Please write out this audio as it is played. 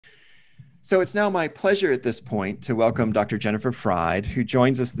So it's now my pleasure at this point to welcome Dr. Jennifer Freyd, who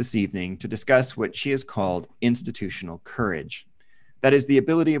joins us this evening to discuss what she has called institutional courage. That is the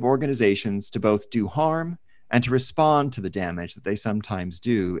ability of organizations to both do harm and to respond to the damage that they sometimes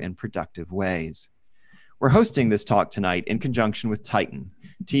do in productive ways. We're hosting this talk tonight in conjunction with Titan,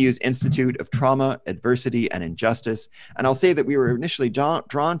 TU's Institute of Trauma, Adversity, and Injustice. And I'll say that we were initially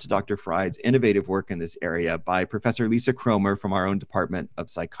drawn to Dr. Freyd's innovative work in this area by Professor Lisa Cromer from our own Department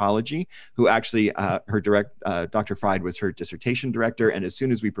of Psychology, who actually, Dr. Freyd was her dissertation director. And as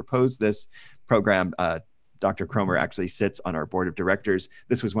soon as we proposed this program, Dr. Cromer actually sits on our board of directors.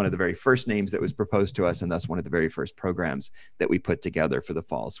 This was one of the very first names that was proposed to us, and thus one of the very first programs that we put together for the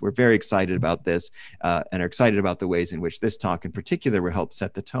fall. So we're very excited about this and are excited about the ways in which this talk in particular will help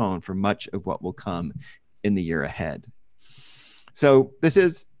set the tone for much of what will come in the year ahead. So this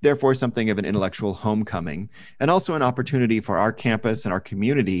is therefore something of an intellectual homecoming and also an opportunity for our campus and our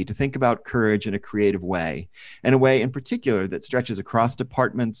community to think about courage in a creative way, and a way in particular that stretches across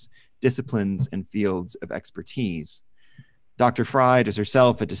departments, disciplines, and fields of expertise. Dr. Freyd is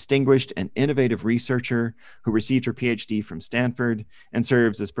herself a distinguished and innovative researcher who received her PhD from Stanford and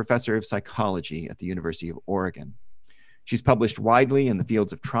serves as professor of psychology at the University of Oregon. She's published widely in the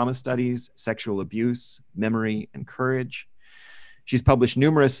fields of trauma studies, sexual abuse, memory, and courage. She's published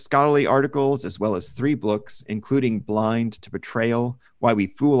numerous scholarly articles as well as 3 books, including Blind to Betrayal, Why We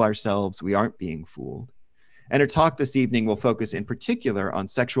Fool Ourselves, We Aren't Being Fooled. And her talk this evening will focus in particular on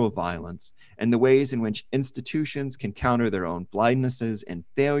sexual violence and the ways in which institutions can counter their own blindnesses and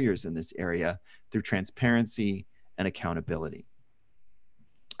failures in this area through transparency and accountability.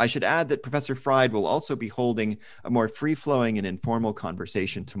 I should add that Professor Freyd will also be holding a more free-flowing and informal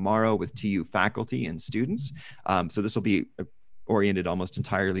conversation tomorrow with TU faculty and students. So this will be oriented almost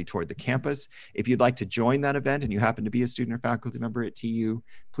entirely toward the campus. If you'd like to join that event and you happen to be a student or faculty member at TU,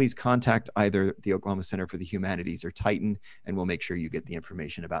 please contact either the Oklahoma Center for the Humanities or Titan, and we'll make sure you get the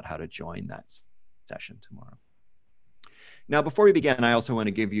information about how to join that session tomorrow. Now, before we begin, I also want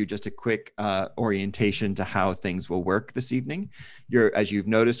to give you just a quick orientation to how things will work this evening. As you've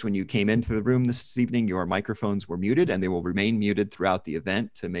noticed when you came into the room this evening, your microphones were muted, and they will remain muted throughout the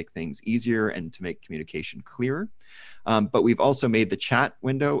event to make things easier and to make communication clearer. But we've also made the chat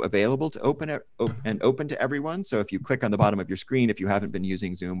window available to open to everyone. So if you click on the bottom of your screen, if you haven't been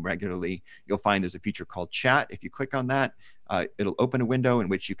using Zoom regularly, you'll find there's a feature called chat. If you click on that, it'll open a window in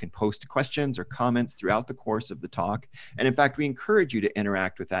which you can post questions or comments throughout the course of the talk. And in fact, we encourage you to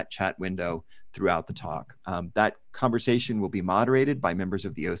interact with that chat window throughout the talk. That conversation will be moderated by members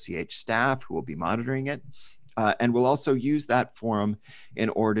of the OCH staff who will be monitoring it. And we'll also use that forum in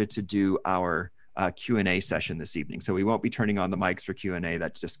order to do our Q&A session this evening. So we won't be turning on the mics for Q&A.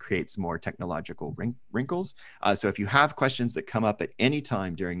 That just creates more technological wrinkles. So if you have questions that come up at any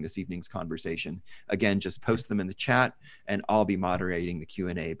time during this evening's conversation, again, just post them in the chat and I'll be moderating the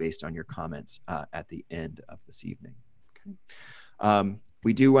Q&A based on your comments at the end of this evening. Okay.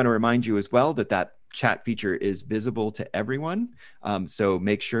 We do want to remind you as well that that chat feature is visible to everyone. So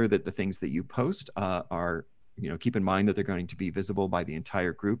make sure that the things that you post keep in mind that they're going to be visible by the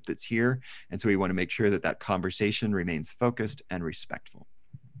entire group that's here. And so we want to make sure that that conversation remains focused and respectful.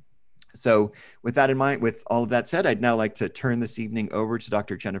 So with that in mind, with all of that said, I'd now like to turn this evening over to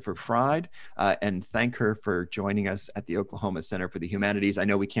Dr. Jennifer Freyd and thank her for joining us at the Oklahoma Center for the Humanities. I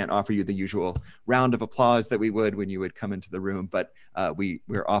know we can't offer you the usual round of applause that we would when you would come into the room, but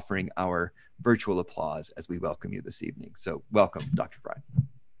we're offering our virtual applause as we welcome you this evening. So welcome, Dr. Freyd.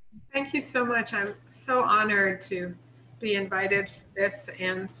 Thank you so much. I'm so honored to be invited for this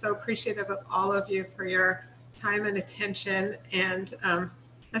and so appreciative of all of you for your time and attention, and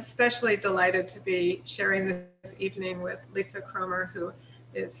especially delighted to be sharing this evening with Lisa Cromer, who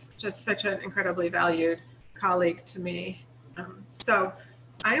is just such an incredibly valued colleague to me. So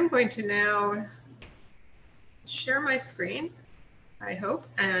I am going to now share my screen, I hope,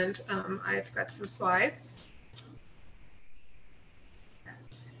 and I've got some slides.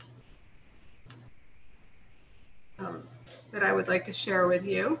 That I would like to share with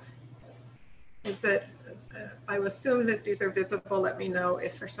you is that I will assume that these are visible. Let me know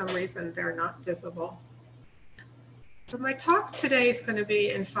if for some reason they're not visible. So my talk today is going to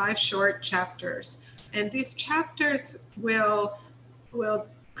be in 5 short chapters, and these chapters will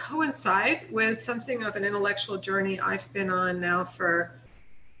coincide with something of an intellectual journey I've been on now for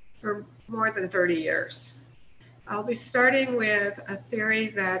more than 30 years. I'll be starting with a theory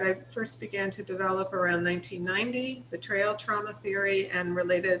that I first began to develop around 1990, betrayal trauma theory, and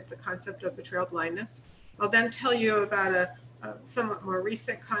related the concept of betrayal blindness. I'll then tell you about a somewhat more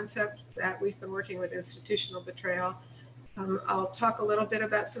recent concept that we've been working with, institutional betrayal. I'll talk a little bit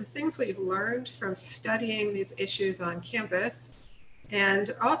about some things we've learned from studying these issues on campus,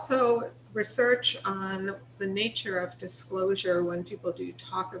 and also research on the nature of disclosure when people do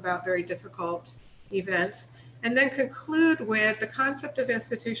talk about very difficult events, and then conclude with the concept of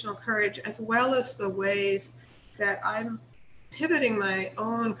institutional courage, as well as the ways that I'm pivoting my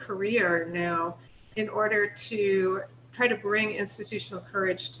own career now in order to try to bring institutional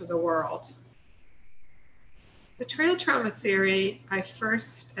courage to the world. Betrayal trauma theory, I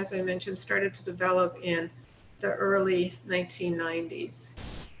first, as I mentioned, started to develop in the early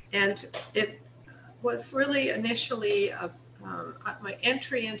 1990s. And it was really initially, my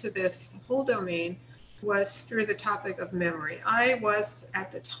entry into this whole domain was through the topic of memory. I was,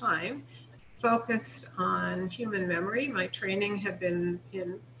 at the time, focused on human memory. My training had been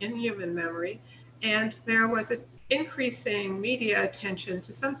in human memory, and there was an increasing media attention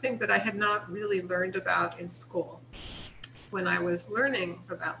to something that I had not really learned about in school when I was learning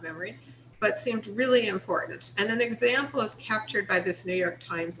about memory, but seemed really important. And an example is captured by this New York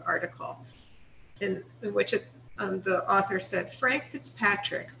Times article in which the author said, Frank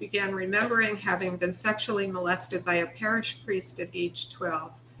Fitzpatrick began remembering having been sexually molested by a parish priest at age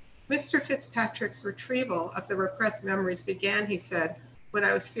 12. Mr. Fitzpatrick's retrieval of the repressed memories began, he said, when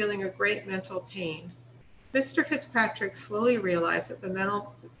I was feeling a great mental pain. Mr. Fitzpatrick slowly realized that the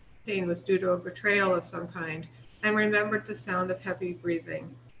mental pain was due to a betrayal of some kind and remembered the sound of heavy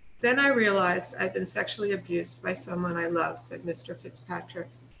breathing. Then I realized I'd been sexually abused by someone I loved, said Mr. Fitzpatrick.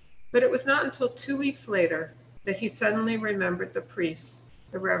 But it was not until 2 weeks later that he suddenly remembered the priest,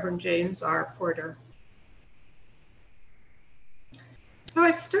 the Reverend James R. Porter. So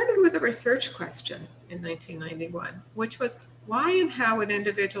I started with a research question in 1991, which was, why and how would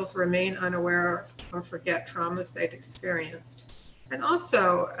individuals remain unaware or forget traumas they'd experienced? And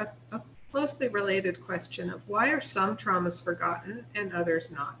also a closely related question of, why are some traumas forgotten and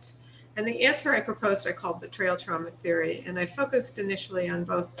others not? And the answer I proposed I called betrayal trauma theory, and I focused initially on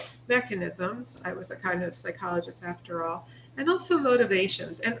both mechanisms, I was a cognitive psychologist after all, and also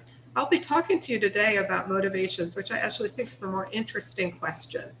motivations. And I'll be talking to you today about motivations, which I actually think is the more interesting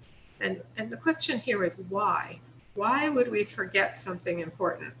question. And the question here is why? Why would we forget something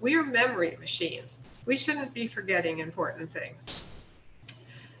important? We are memory machines. We shouldn't be forgetting important things.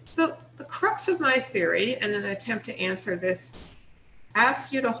 So the crux of my theory, in an attempt to answer this,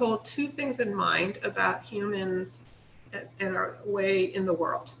 asks you to hold two things in mind about humans and our way in the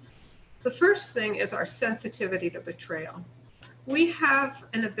world. The first thing is our sensitivity to betrayal. We have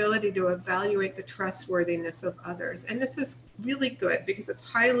an ability to evaluate the trustworthiness of others. And this is really good because it's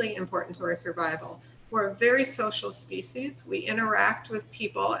highly important to our survival. We're a very social species. We interact with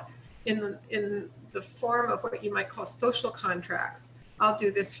people in the form of what you might call social contracts. I'll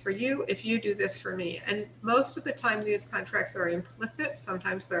do this for you if you do this for me. And most of the time, these contracts are implicit.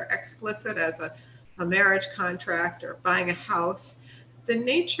 Sometimes they're explicit, as a marriage contract or buying a house. The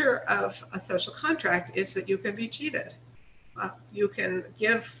nature of a social contract is that you can be cheated. You can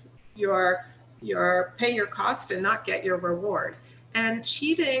give pay your cost and not get your reward. And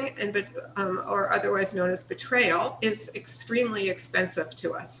cheating, or otherwise known as betrayal, is extremely expensive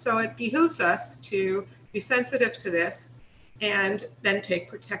to us. So it behooves us to be sensitive to this and then take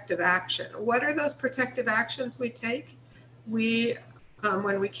protective action. What are those protective actions we take? We,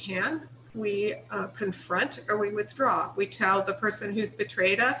 when we can, we confront or we withdraw. We tell the person who's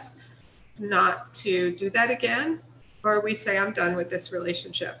betrayed us not to do that again, or we say, I'm done with this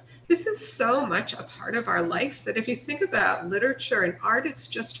relationship. This is so much a part of our life that if you think about literature and art, it's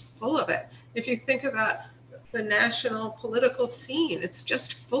just full of it. If you think about the national political scene, it's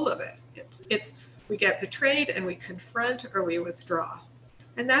just full of it. We get betrayed and we confront or we withdraw.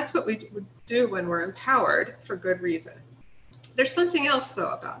 And that's what we would do when we're empowered for good reason. There's something else,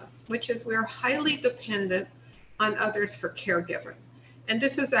 though, about us, which is we're highly dependent on others for caregiving. And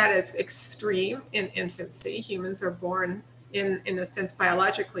this is at its extreme in infancy. Humans are born, in a sense,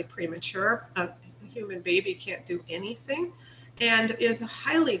 biologically premature. A human baby can't do anything and is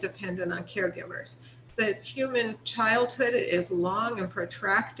highly dependent on caregivers. The human childhood is long and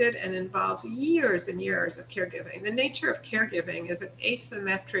protracted and involves years and years of caregiving. The nature of caregiving is an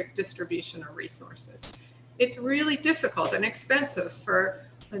asymmetric distribution of resources. It's really difficult and expensive for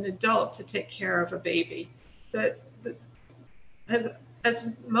an adult to take care of a baby.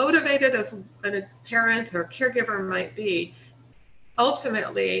 As motivated as a parent or caregiver might be,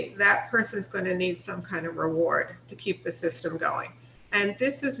 ultimately that person's going to need some kind of reward to keep the system going. And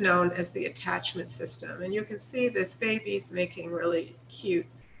this is known as the attachment system. And you can see this baby's making really cute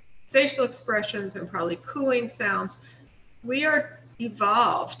facial expressions and probably cooing sounds. We are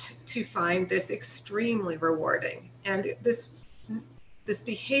evolved to find this extremely rewarding. And this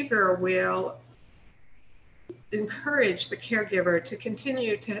behavior will encourage the caregiver to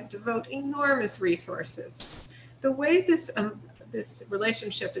continue to devote enormous resources. The way this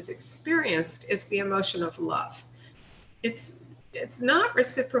relationship is experienced is the emotion of love. It's not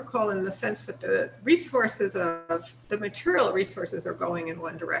reciprocal in the sense that the material resources are going in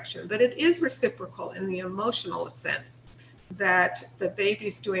one direction, but it is reciprocal in the emotional sense that the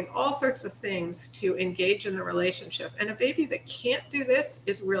baby's doing all sorts of things to engage in the relationship. And a baby that can't do this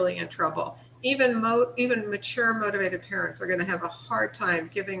is really in trouble. Even mature, motivated parents are going to have a hard time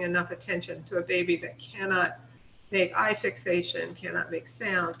giving enough attention to a baby that cannot make eye fixation, cannot make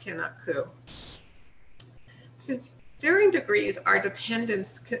sound, cannot coo. To varying degrees, our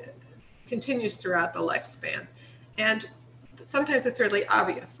dependence continues throughout the lifespan. And sometimes it's really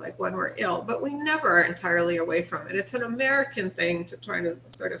obvious, like when we're ill, but we never are entirely away from it. It's an American thing to try to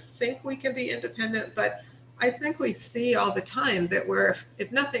sort of think we can be independent, but I think we see all the time that we're,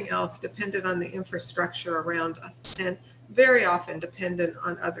 if nothing else, dependent on the infrastructure around us, and very often dependent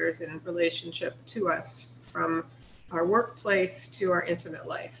on others in relationship to us, from our workplace to our intimate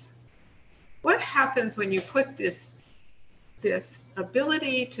life. What happens when you put this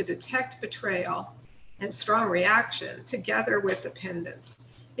ability to detect betrayal and strong reaction together with dependence?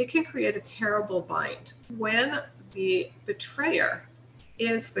 It can create a terrible bind when the betrayer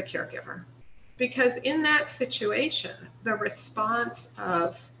is the caregiver. Because in that situation, the response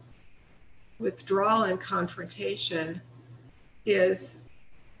of withdrawal and confrontation is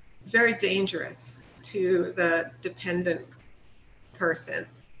very dangerous to the dependent person,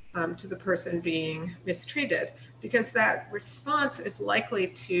 to the person being mistreated, because that response is likely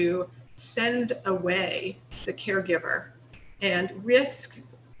to send away the caregiver and risk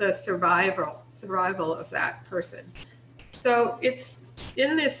the survival of that person. So it's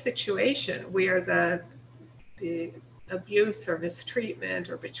in this situation where the abuse or mistreatment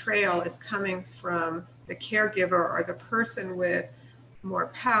or betrayal is coming from the caregiver or the person with more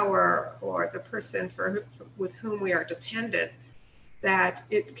power or the person with whom we are dependent, that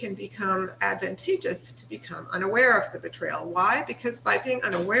it can become advantageous to become unaware of the betrayal. Why? Because by being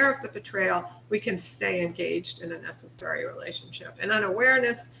unaware of the betrayal, we can stay engaged in a necessary relationship. And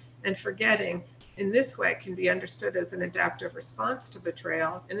unawareness and forgetting in this way can be understood as an adaptive response to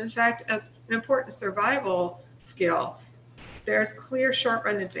betrayal, and in fact, an important survival skill. There's clear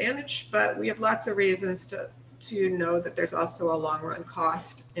short-run advantage, but we have lots of reasons to know that there's also a long-run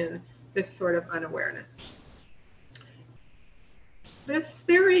cost in this sort of unawareness. This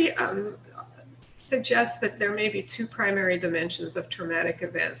theory suggests that there may be two primary dimensions of traumatic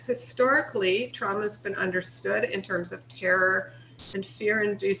events. Historically, trauma has been understood in terms of terror and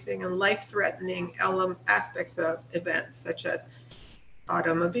fear-inducing and life-threatening aspects of events, such as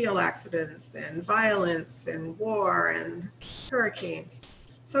automobile accidents and violence and war and hurricanes.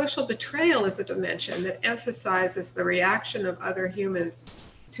 Social betrayal is a dimension that emphasizes the reaction of other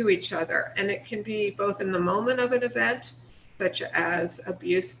humans to each other, and it can be both in the moment of an event, such as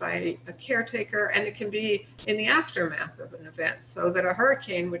abuse by a caretaker, and it can be in the aftermath of an event, so that a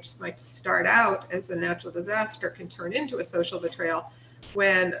hurricane, which might start out as a natural disaster, can turn into a social betrayal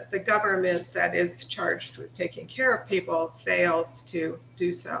when the government that is charged with taking care of people fails to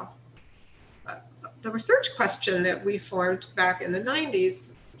do so. The research question that we formed back in the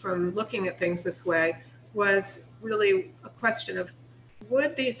 90s from looking at things this way was really a question of,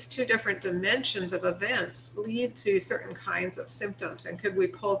 would these two different dimensions of events lead to certain kinds of symptoms, and could we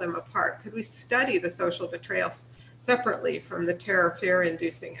pull them apart? Could we study the social betrayals separately from the terror,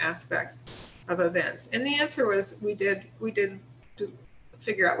 fear-inducing aspects of events? And the answer was we did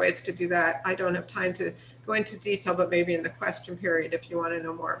figure out ways to do that. I don't have time to go into detail, but maybe in the question period if you want to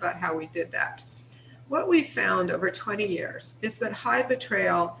know more about how we did that. What we found over 20 years is that high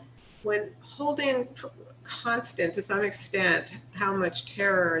betrayal, when holding constant to some extent how much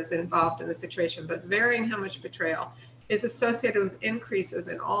terror is involved in the situation, but varying how much betrayal, is associated with increases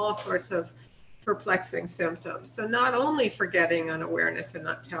in all sorts of perplexing symptoms. So not only forgetting, unawareness, and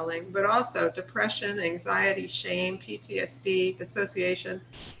not telling, but also depression, anxiety, shame, PTSD, dissociation,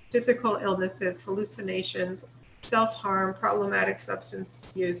 physical illnesses, hallucinations, self-harm, problematic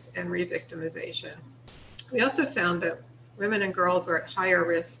substance use, and re-victimization. We also found that women and girls are at higher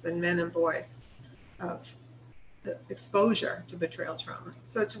risk than men and boys of the exposure to betrayal trauma.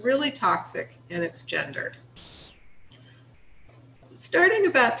 So it's really toxic and it's gendered. Starting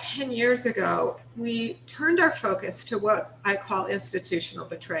about 10 years ago, we turned our focus to what I call institutional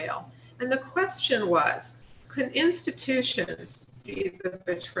betrayal. And the question was, could institutions be the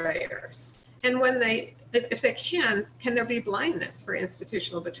betrayers? And when they, if they can there be blindness for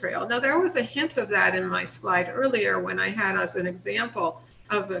institutional betrayal? Now, there was a hint of that in my slide earlier when I had as an example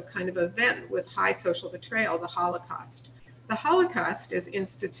of a kind of event with high social betrayal, the Holocaust. The Holocaust is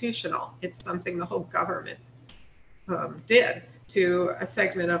institutional. It's something the whole government did to a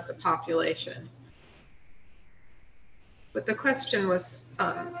segment of the population. But the question was,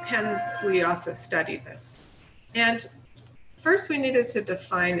 can we also study this? And first, we needed to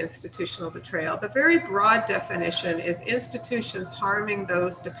define institutional betrayal. The very broad definition is institutions harming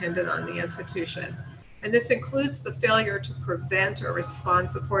those dependent on the institution. And this includes the failure to prevent or respond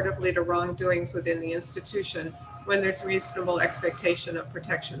supportively to wrongdoings within the institution when there's reasonable expectation of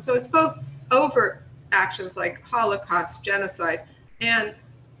protection. So it's both overt actions like Holocaust, genocide, and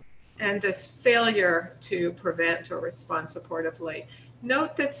this failure to prevent or respond supportively.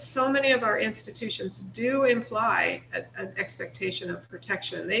 Note that so many of our institutions do imply an expectation of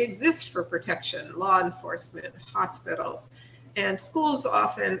protection. They exist for protection, law enforcement, hospitals, and schools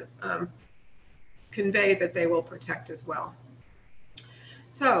often convey that they will protect as well.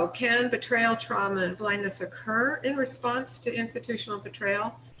 So, can betrayal, trauma, and blindness occur in response to institutional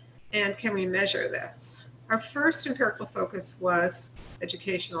betrayal? And can we measure this? Our first empirical focus was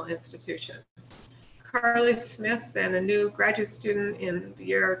educational institutions. Carly Smith, then a new graduate student in the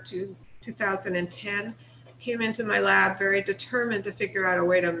year 2010, came into my lab very determined to figure out a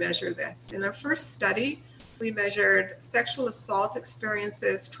way to measure this. In our first study, we measured sexual assault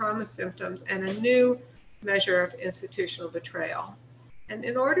experiences, trauma symptoms, and a new measure of institutional betrayal. And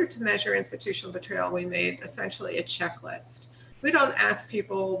in order to measure institutional betrayal, we made essentially a checklist. We don't ask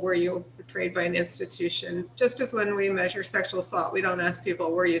people, were you betrayed by an institution? Just as when we measure sexual assault, we don't ask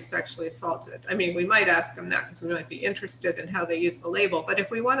people, were you sexually assaulted? I mean, we might ask them that because we might be interested in how they use the label. But if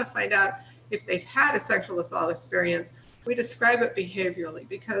we want to find out if they've had a sexual assault experience, we describe it behaviorally,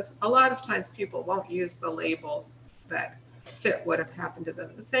 because a lot of times people won't use the labels that fit what have happened to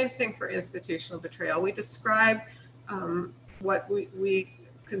them. The same thing for institutional betrayal. We describe what we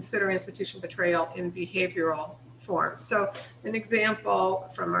consider institutional betrayal in behavioral forms. So an example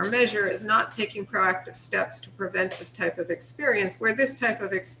from our measure is not taking proactive steps to prevent this type of experience, where this type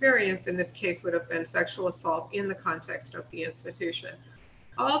of experience in this case would have been sexual assault in the context of the institution,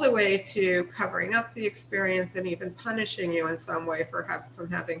 all the way to covering up the experience and even punishing you in some way from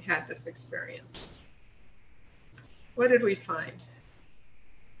having had this experience. What did we find?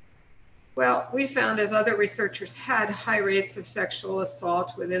 Well, we found, as other researchers had, high rates of sexual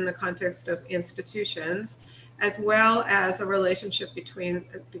assault within the context of institutions, as well as a relationship between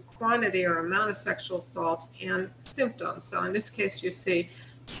the quantity or amount of sexual assault and symptoms. So in this case, you see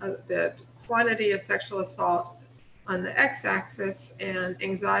the quantity of sexual assault on the x-axis and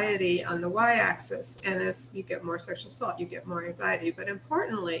anxiety on the y-axis. And as you get more sexual assault, you get more anxiety. But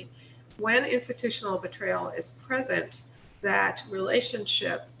importantly, when institutional betrayal is present, that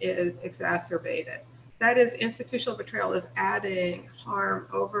relationship is exacerbated. That is, institutional betrayal is adding harm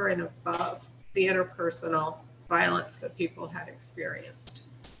over and above the interpersonal violence that people had experienced.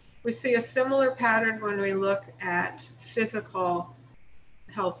 We see a similar pattern when we look at physical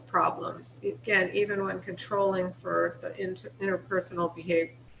health problems. Again, even when controlling for the interpersonal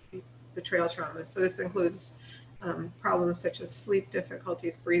betrayal trauma. So this includes problems such as sleep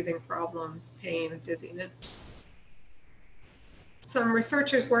difficulties, breathing problems, pain, dizziness. Some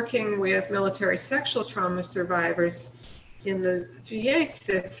researchers working with military sexual trauma survivors in the VA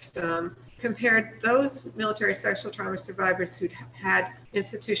system compared those military sexual trauma survivors who'd had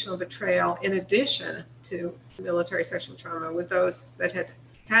institutional betrayal in addition to military sexual trauma with those that had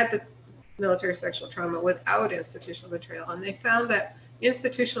had the military sexual trauma without institutional betrayal. And they found that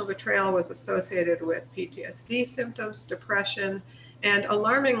institutional betrayal was associated with PTSD symptoms, depression, and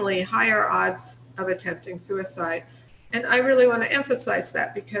alarmingly higher odds of attempting suicide. And I really want to emphasize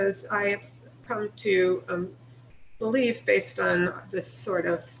that, because I have come to believe, based on this sort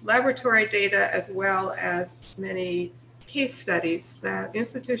of laboratory data as well as many case studies, that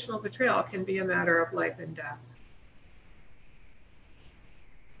institutional betrayal can be a matter of life and death.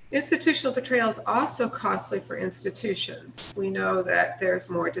 Institutional betrayal is also costly for institutions. We know that there's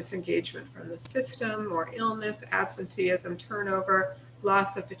more disengagement from the system, more illness, absenteeism, turnover,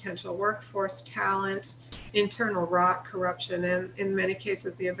 loss of potential workforce talent, internal rot, corruption, and in many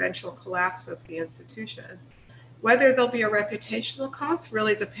cases, the eventual collapse of the institution. Whether there'll be a reputational cost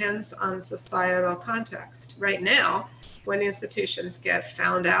really depends on societal context. Right now, when institutions get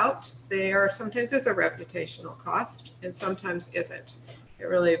found out, there sometimes is a reputational cost and sometimes isn't. It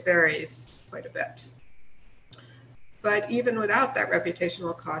really varies quite a bit. But even without that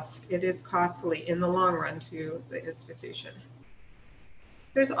reputational cost, it is costly in the long run to the institution.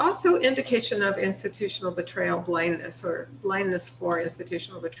 There's also indication of institutional betrayal blindness, or blindness for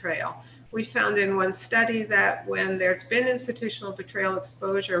institutional betrayal. We found in one study that when there's been institutional betrayal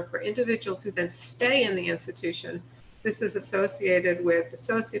exposure for individuals who then stay in the institution, this is associated with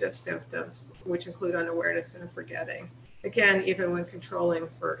dissociative symptoms, which include unawareness and forgetting. Again, even when controlling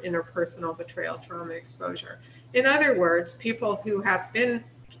for interpersonal betrayal trauma exposure. In other words, people who have been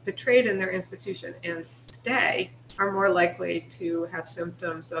betrayed in their institution and stay are more likely to have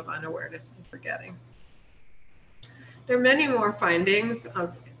symptoms of unawareness and forgetting. There are many more findings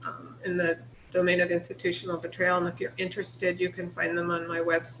in the domain of institutional betrayal, and if you're interested, you can find them on my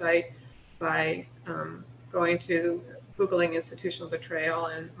website by going to Googling institutional betrayal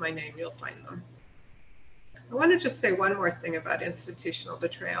and my name, you'll find them. I want to just say one more thing about institutional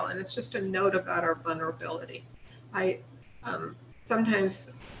betrayal, and it's just a note about our vulnerability. I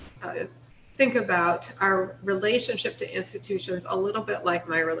sometimes think about our relationship to institutions a little bit like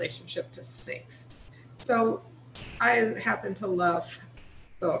my relationship to snakes. So I happen to love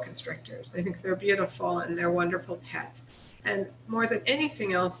boa constrictors. I think they're beautiful and they're wonderful pets. And more than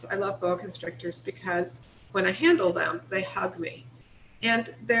anything else, I love boa constrictors because when I handle them, they hug me.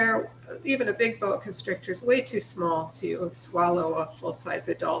 And they're, even a big boa constrictor is way too small to swallow a full-size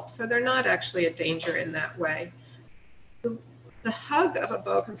adult. So they're not actually a danger in that way. The hug of a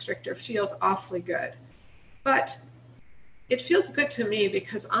boa constrictor feels awfully good, but it feels good to me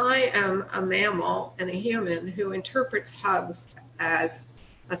because I am a mammal and a human who interprets hugs as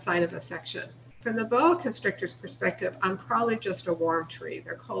a sign of affection. From the boa constrictor's perspective, I'm probably just a warm tree.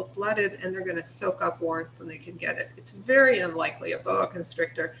 They're cold-blooded and they're going to soak up warmth when they can get it. It's very unlikely a boa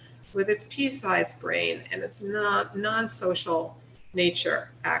constrictor with its pea-sized brain and its non-social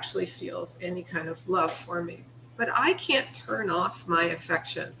nature actually feels any kind of love for me. But I can't turn off my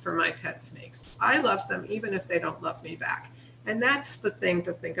affection for my pet snakes. I love them even if they don't love me back. And that's the thing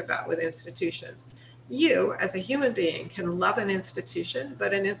to think about with institutions. You, as a human being, can love an institution,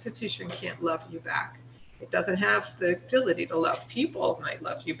 but an institution can't love you back. It doesn't have the ability to love. People might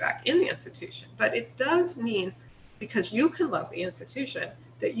love you back in the institution, but it does mean, because you can love the institution,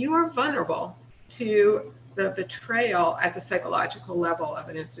 that you are vulnerable to the betrayal at the psychological level of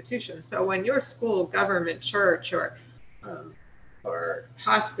an institution. So when your school, government, church, or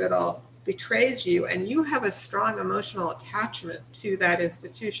hospital betrays you and you have a strong emotional attachment to that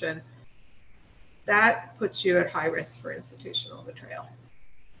institution, that puts you at high risk for institutional betrayal.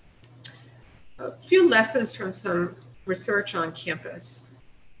 A few lessons from some research on campus.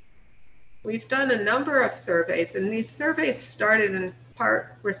 We've done a number of surveys, and these surveys started in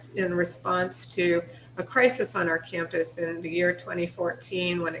part in response to a crisis on our campus in the year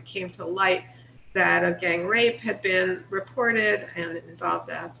 2014 when it came to light that a gang rape had been reported and it involved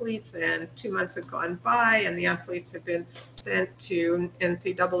athletes, and 2 months had gone by and the athletes had been sent to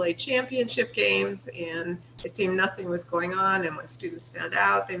NCAA championship games and it seemed nothing was going on. And when students found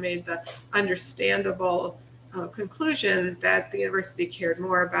out, they made the understandable conclusion that the university cared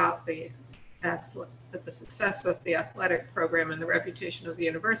more about the success of the athletic program and the reputation of the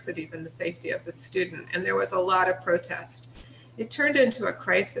university than the safety of the student. And there was a lot of protest. It turned into a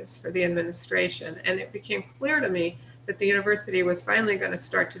crisis for the administration, and it became clear to me that the university was finally going to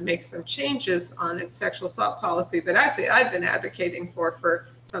start to make some changes on its sexual assault policy that actually I'd been advocating for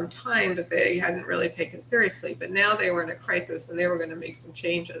some time, but they hadn't really taken seriously. But now they were in a crisis and they were going to make some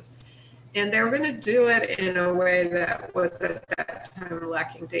changes. And they were going to do it in a way that was at that time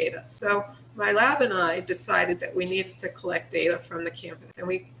lacking data. So my lab and I decided that we needed to collect data from the campus, and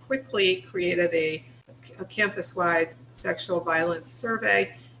we quickly created a campus-wide sexual violence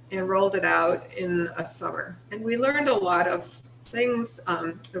survey and rolled it out in a summer. And we learned a lot of things.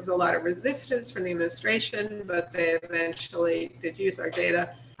 There was a lot of resistance from the administration, but they eventually did use our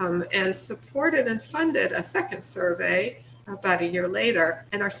data and supported and funded a second survey about a year later.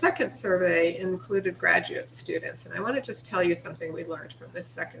 And our second survey included graduate students. And I want to just tell you something we learned from this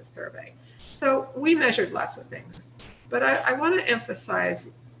second survey. So we measured lots of things, but I want to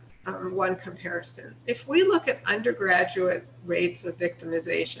emphasize one comparison. If we look at undergraduate rates of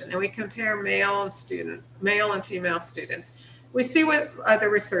victimization and we compare male and female students, we see what other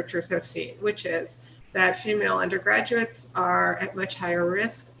researchers have seen, which is that female undergraduates are at much higher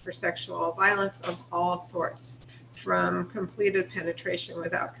risk for sexual violence of all sorts, from completed penetration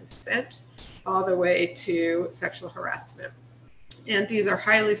without consent all the way to sexual harassment. And these are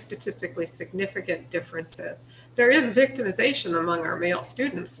highly statistically significant differences. There is victimization among our male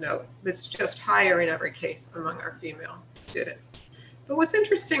students, note, that's just higher in every case among our female students. But what's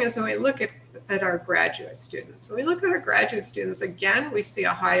interesting is when we look at our graduate students. When we look at our graduate students, again, we see a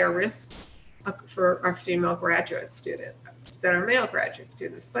higher risk for our female graduate student. that are male graduate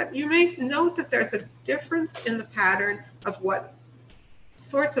students. But you may note that there's a difference in the pattern of what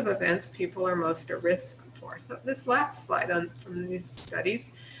sorts of events people are most at risk for. So this last slide from these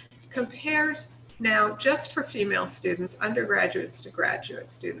studies compares now just for female students, undergraduates to graduate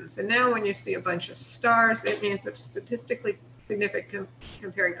students. And now when you see a bunch of stars, it means it's statistically significant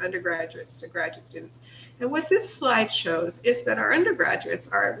comparing undergraduates to graduate students. And what this slide shows is that our undergraduates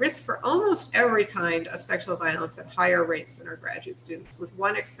are at risk for almost every kind of sexual violence at higher rates than our graduate students, with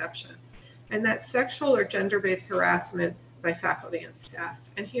one exception, and that's sexual or gender-based harassment by faculty and staff.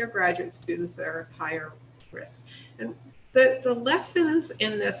 And here graduate students are at higher risk. And the lessons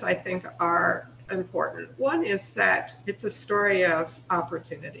in this, I think, are important. One is that it's a story of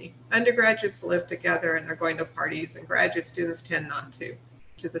opportunity. Undergraduates live together and they're going to parties, and graduate students tend not to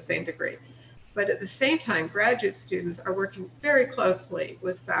the same degree. But at the same time, graduate students are working very closely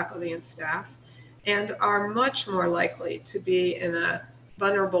with faculty and staff and are much more likely to be in a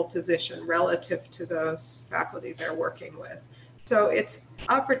vulnerable position relative to those faculty they're working with. So it's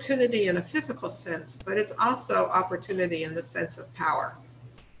opportunity in a physical sense, but it's also opportunity in the sense of power.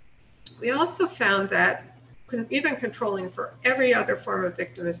 We also found that even controlling for every other form of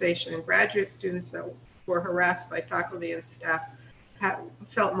victimization, graduate students that were harassed by faculty and staff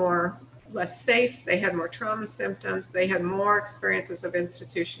felt less safe, they had more trauma symptoms, they had more experiences of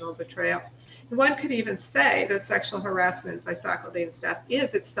institutional betrayal. And one could even say that sexual harassment by faculty and staff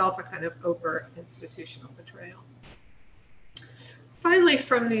is itself a kind of overt institutional betrayal. Finally,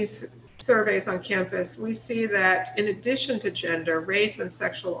 from these surveys on campus, we see that in addition to gender, race and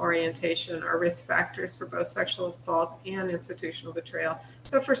sexual orientation are risk factors for both sexual assault and institutional betrayal.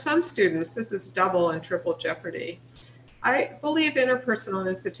 So for some students, this is double and triple jeopardy. I believe interpersonal and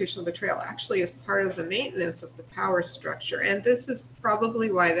institutional betrayal actually is part of the maintenance of the power structure. And this is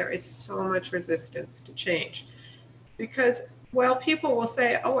probably why there is so much resistance to change. Because while people will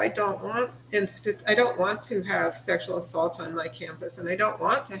say, oh, I don't want to have sexual assault on my campus, and I don't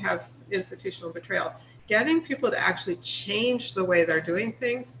want to have institutional betrayal, getting people to actually change the way they're doing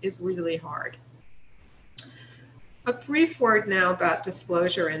things is really hard. A brief word now about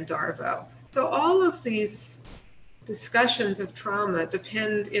disclosure in DARVO. So all of these discussions of trauma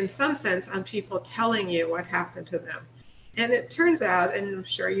depend in some sense on people telling you what happened to them. And it turns out, and I'm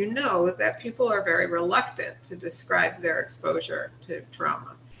sure you know, that people are very reluctant to describe their exposure to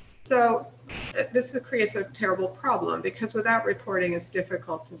trauma. So this creates a terrible problem because without reporting, it's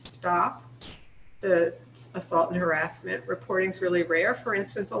difficult to stop the assault and harassment. Reporting is really rare. For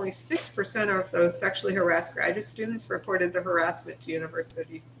instance, only 6% of those sexually harassed graduate students reported the harassment to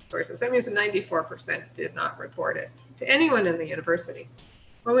university sources. That means 94% did not report it to anyone in the university.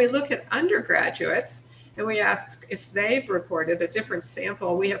 When we look at undergraduates, and we ask if they've reported a different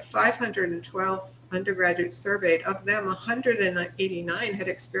sample, we have 512 undergraduates surveyed. Of them, 189 had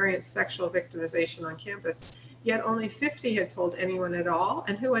experienced sexual victimization on campus, yet only 50 had told anyone at all.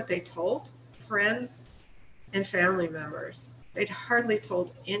 And who had they told? Friends and family members. They'd hardly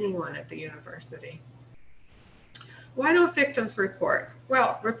told anyone at the university. Why don't victims report?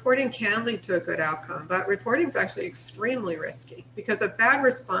 Well, reporting can lead to a good outcome, but reporting is actually extremely risky because a bad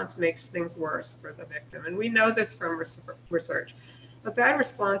response makes things worse for the victim. And we know this from research. A bad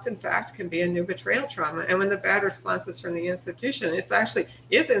response, in fact, can be a new betrayal trauma. And when the bad response is from the institution, it's actually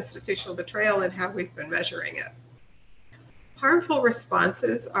is institutional betrayal in how we've been measuring it. Harmful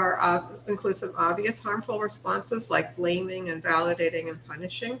responses include some obvious harmful responses like blaming and validating and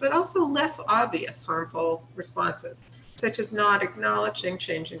punishing, but also less obvious harmful responses, such as not acknowledging,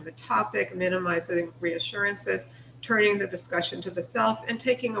 changing the topic, minimizing reassurances, turning the discussion to the self, and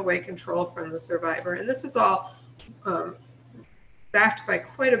taking away control from the survivor. And this is all backed by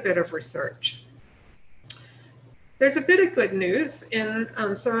quite a bit of research. There's a bit of good news. In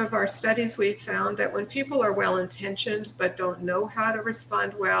some of our studies, we've found that when people are well-intentioned but don't know how to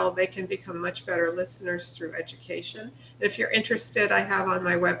respond well, they can become much better listeners through education. And if you're interested, I have on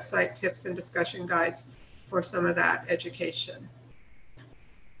my website tips and discussion guides for some of that education.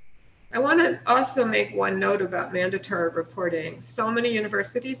 I want to also make one note about mandatory reporting. So many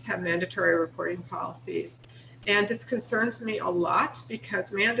universities have mandatory reporting policies. And this concerns me a lot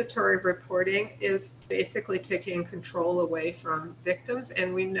because mandatory reporting is basically taking control away from victims.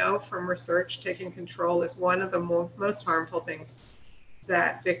 And we know from research, taking control is one of the most harmful things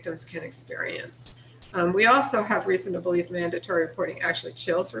that victims can experience. We also have reason to believe mandatory reporting actually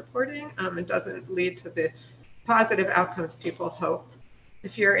chills reporting and doesn't lead to the positive outcomes people hope.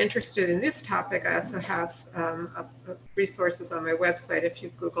 If you're interested in this topic, I also have resources on my website. If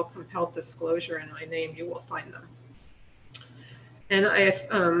you Google compelled disclosure in my name, you will find them. And I have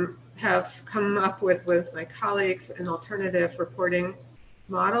have come up with my colleagues an alternative reporting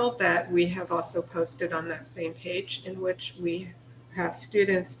model that we have also posted on that same page, in which we have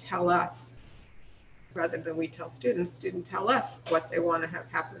students tell us, rather than we tell students tell us what they want to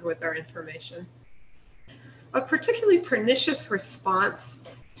have happen with our information. A particularly pernicious response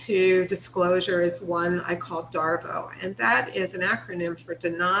to disclosure is one I call DARVO, and that is an acronym for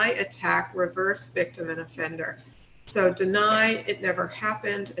deny, attack, reverse, victim, and offender. So deny, it never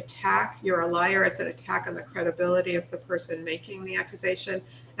happened. Attack, you're a liar. It's an attack on the credibility of the person making the accusation.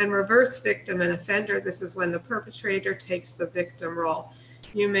 And reverse, victim, and offender, this is when the perpetrator takes the victim role.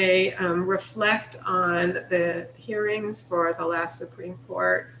 You may reflect on the hearings for the last Supreme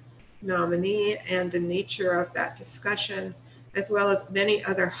Court nominee and the nature of that discussion, as well as many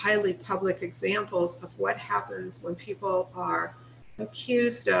other highly public examples of what happens when people are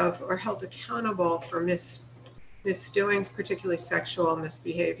accused of or held accountable for misdoings, particularly sexual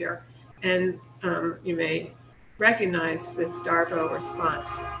misbehavior. And you may recognize this DARVO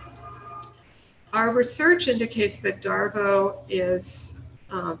response. Our research indicates that DARVO is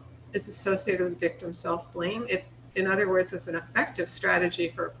associated with victim self-blame. It, in other words, is an effective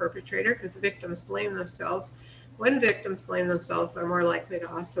strategy for a perpetrator, because victims blame themselves. When victims blame themselves, they're more likely to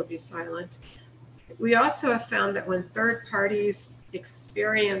also be silent. We also have found that when third parties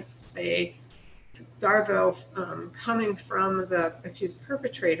experience a DARVO coming from the accused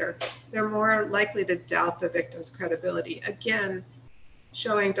perpetrator, they're more likely to doubt the victim's credibility. Again,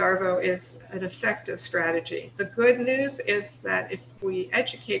 showing DARVO is an effective strategy. The good news is that if we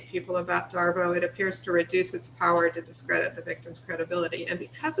educate people about DARVO, it appears to reduce its power to discredit the victim's credibility. And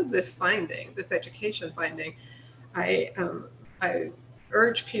because of this finding, this education finding, I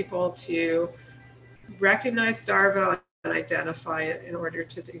urge people to recognize DARVO and identify it in order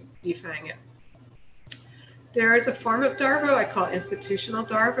to defang it. There is a form of DARVO I call institutional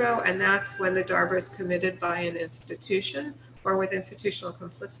DARVO, and that's when the DARVO is committed by an institution or with institutional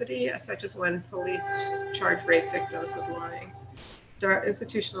complicity, such as when police charge rape victims with lying.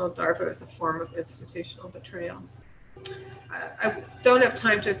 Institutional DARVO is a form of institutional betrayal. I don't have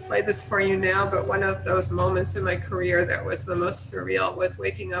time to play this for you now, but one of those moments in my career that was the most surreal was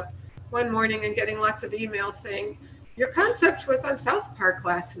waking up one morning and getting lots of emails saying, your concept was on South Park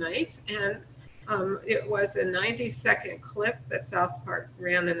last night, and it was a 90-second clip that South Park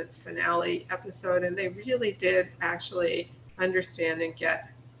ran in its finale episode, and they really did actually understand and get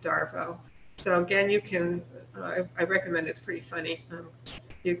DARVO. So again, you can, I recommend, it's pretty funny.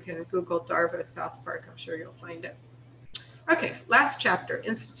 You can Google DARVO South Park, I'm sure you'll find it. Okay, last chapter,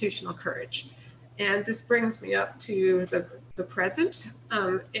 institutional courage. And this brings me up to the present.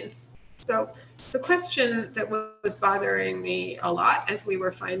 So the question that was bothering me a lot as we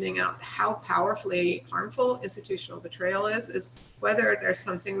were finding out how powerfully harmful institutional betrayal is whether there's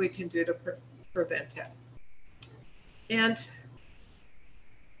something we can do to prevent it. And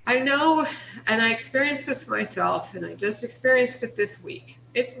I know, and I experienced this myself, and I just experienced it this week.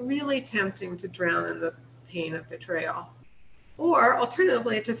 It's really tempting to drown in the pain of betrayal, or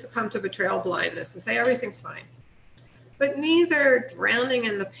alternatively, to succumb to betrayal blindness and say everything's fine. But neither drowning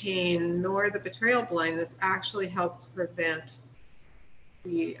in the pain nor the betrayal blindness actually helps prevent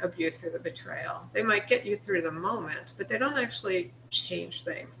the abuse or the betrayal. They might get you through the moment, but they don't actually change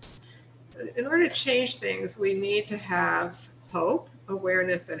things. In order to change things, we need to have hope,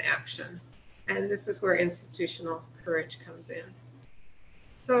 awareness, and action. And this is where institutional courage comes in.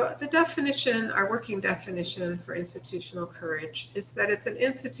 So the definition, our working definition for institutional courage, is that it's an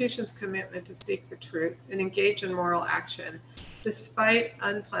institution's commitment to seek the truth and engage in moral action, despite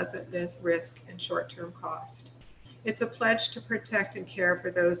unpleasantness, risk, and short-term cost. It's a pledge to protect and care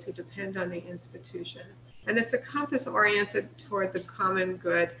for those who depend on the institution. And it's a compass oriented toward the common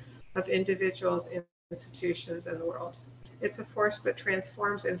good of individuals, institutions, and the world. It's a force that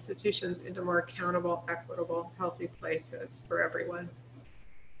transforms institutions into more accountable, equitable, healthy places for everyone.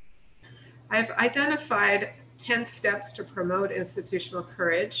 I've identified 10 steps to promote institutional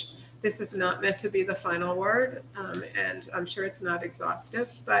courage. This is not meant to be the final word, and I'm sure it's not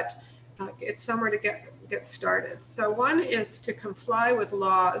exhaustive, but it's somewhere to get started. So one is to comply with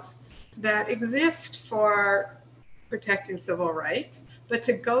laws that exist for protecting civil rights, but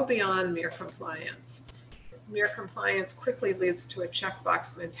to go beyond mere compliance. Mere compliance quickly leads to a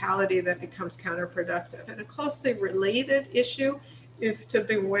checkbox mentality that becomes counterproductive. And a closely related issue is to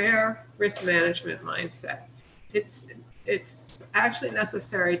beware risk management mindset. It's actually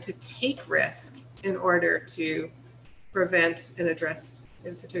necessary to take risk in order to prevent and address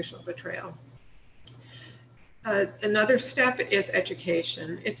institutional betrayal. Another step is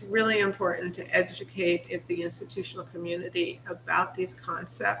education. It's really important to educate the institutional community about these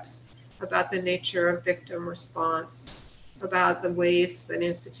concepts, about the nature of victim response, about the ways that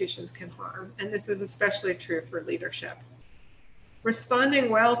institutions can harm. And this is especially true for leadership. Responding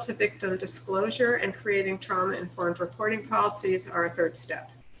well to victim disclosure and creating trauma-informed reporting policies are a third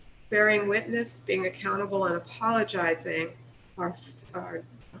step. Bearing witness, being accountable, and apologizing are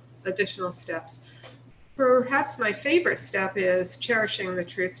additional steps. Perhaps my favorite step is cherishing the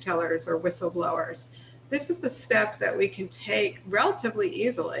truth tellers or whistleblowers. This is a step that we can take relatively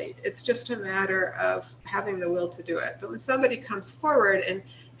easily. It's just a matter of having the will to do it. But when somebody comes forward and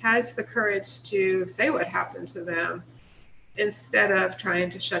has the courage to say what happened to them, instead of trying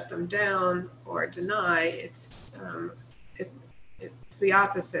to shut them down or deny, it's the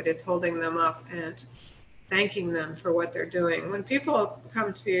opposite. It's holding them up and thanking them for what they're doing. When people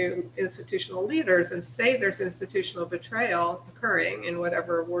come to institutional leaders and say there's institutional betrayal occurring in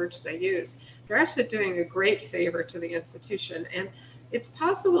whatever words they use, they're actually doing a great favor to the institution. And it's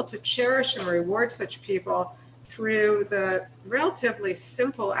possible to cherish and reward such people through the relatively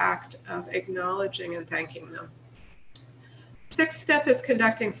simple act of acknowledging and thanking them. Sixth step is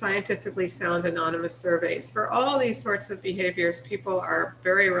conducting scientifically sound anonymous surveys. For all these sorts of behaviors, people are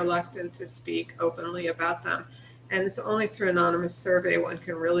very reluctant to speak openly about them. And it's only through anonymous survey one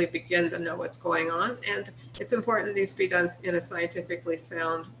can really begin to know what's going on. And it's important these be done in a scientifically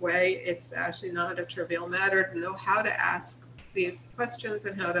sound way. It's actually not a trivial matter to know how to ask these questions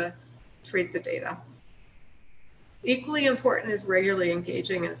and how to treat the data. Equally important is regularly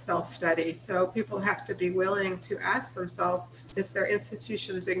engaging in self-study. So people have to be willing to ask themselves if their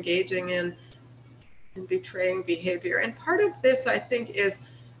institution's engaging in betraying behavior. And part of this, I think, is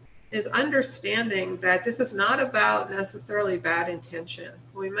understanding that this is not about necessarily bad intention.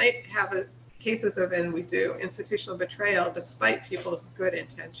 We might have cases of, and we do, institutional betrayal despite people's good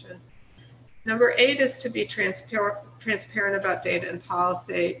intention. Number 8 is to be transparent about data and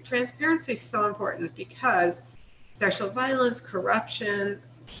policy. Transparency is so important because sexual violence, corruption,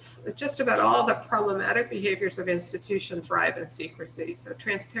 just about all the problematic behaviors of institutions thrive in secrecy. So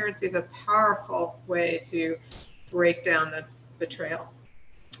transparency is a powerful way to break down the betrayal.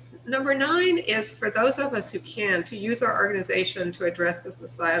 Number 9 is for those of us who can to use our organization to address the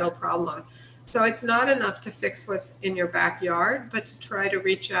societal problem. So it's not enough to fix what's in your backyard, but to try to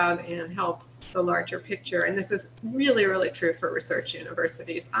reach out and help the larger picture. And this is really, really true for research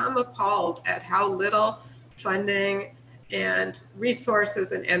universities. I'm appalled at how little funding and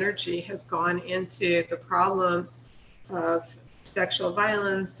resources and energy has gone into the problems of sexual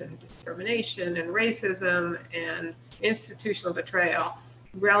violence and discrimination and racism and institutional betrayal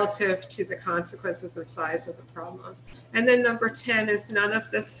relative to the consequences and size of the problem. And then number 10 is none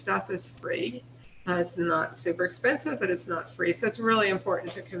of this stuff is free. It's not super expensive, but it's not free. So it's really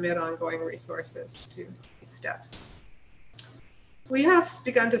important to commit ongoing resources to these steps. We have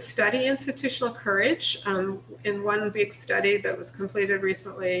begun to study institutional courage in one big study that was completed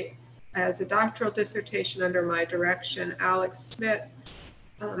recently as a doctoral dissertation under my direction. Alex Smith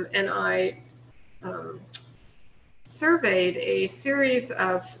and I surveyed a series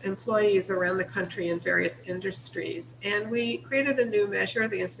of employees around the country in various industries, and we created a new measure,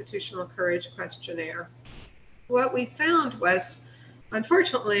 the Institutional Courage Questionnaire. What we found was,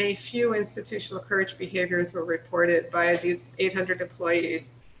 unfortunately, few institutional courage behaviors were reported by these 800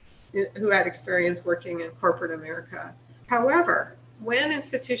 employees who had experience working in corporate America. However, when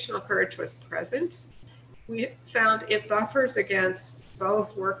institutional courage was present, we found it buffers against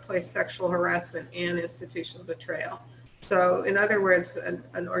both workplace sexual harassment and institutional betrayal. So in other words, an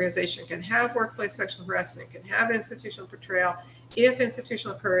organization can have workplace sexual harassment, can have institutional betrayal. If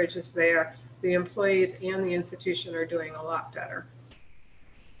institutional courage is there, the employees and the institution are doing a lot better.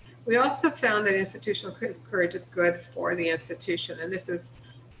 We also found that institutional courage is good for the institution, and this is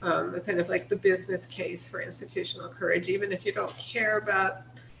kind of like the business case for institutional courage. Even if you don't care about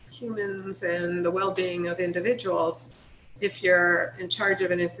humans and the well-being of individuals, if you're in charge of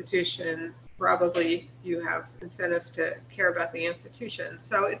an institution, probably you have incentives to care about the institution.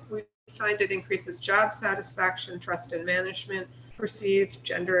 So we find it increases job satisfaction, trust in management, perceived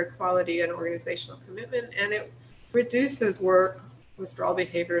gender equality and organizational commitment, and it reduces work withdrawal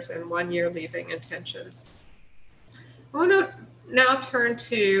behaviors and one-year leaving intentions. I want to now turn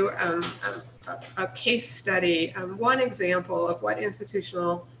to a case study, one example of what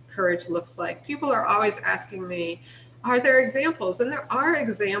institutional courage looks like. People are always asking me, are there examples? And there are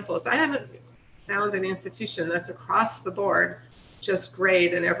examples. I haven't found an institution that's across the board just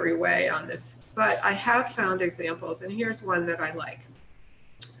great in every way on this, but I have found examples, and here's one that I like.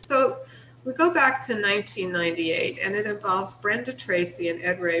 So We go back to 1998, and it involves Brenda Tracy and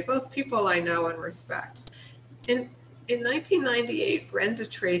Ed Ray, both people I know and respect. In 1998, Brenda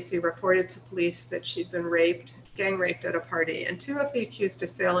Tracy reported to police that she'd been gang raped at a party, and two of the accused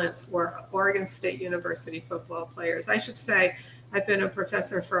assailants were Oregon State University football players. I should say, I've been a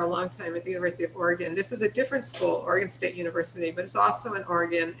professor for a long time at the University of Oregon. This is a different school, Oregon State University, but it's also in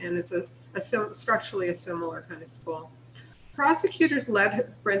Oregon, and it's structurally a similar kind of school. Prosecutors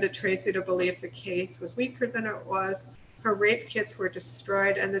led Brenda Tracy to believe the case was weaker than it was. Her rape kits were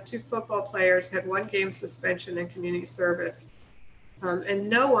destroyed, and the two football players had 1 game suspension and community service. And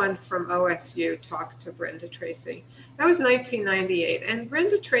no one from OSU talked to Brenda Tracy. That was 1998, and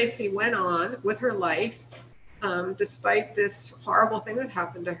Brenda Tracy went on with her life, despite this horrible thing that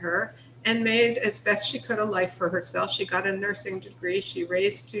happened to her, and made as best she could a life for herself. She got a nursing degree, she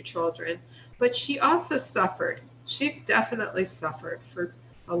raised 2 children, but she also suffered. She definitely suffered for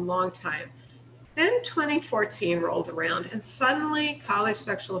a long time. Then 2014 rolled around, and suddenly college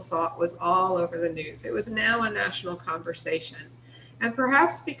sexual assault was all over the news. It was now a national conversation. And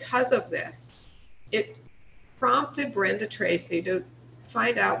perhaps because of this, it prompted Brenda Tracy to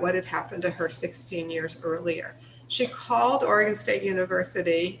find out what had happened to her 16 years earlier. She called Oregon State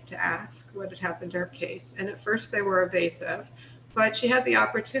University to ask what had happened to her case, and at first they were evasive. But she had the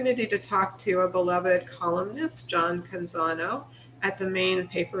opportunity to talk to a beloved columnist, John Canzano, at the main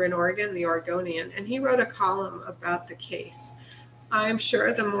paper in Oregon, the Oregonian, and he wrote a column about the case. I'm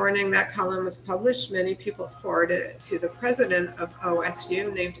sure the morning that column was published, many people forwarded it to the president of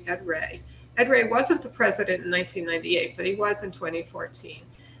OSU named Ed Ray. Ed Ray wasn't the president in 1998, but he was in 2014.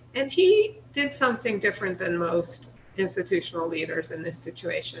 And he did something different than most institutional leaders in this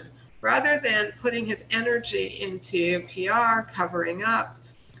situation. Rather than putting his energy into PR, covering up,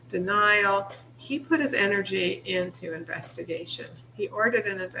 denial, he put his energy into investigation. He ordered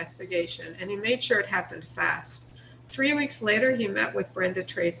an investigation, and he made sure it happened fast. 3 weeks later, he met with Brenda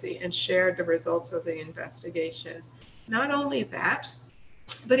Tracy and shared the results of the investigation. Not only that,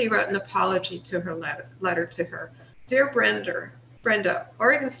 but he wrote an apology to her letter to her. Dear Brenda,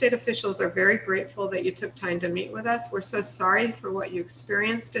 Oregon State officials are very grateful that you took time to meet with us. We're so sorry for what you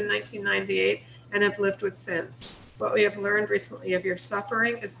experienced in 1998 and have lived with since. What we have learned recently of your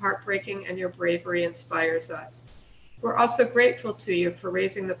suffering is heartbreaking, and your bravery inspires us. We're also grateful to you for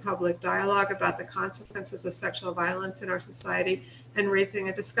raising the public dialogue about the consequences of sexual violence in our society and raising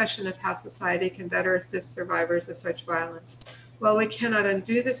a discussion of how society can better assist survivors of such violence. While we cannot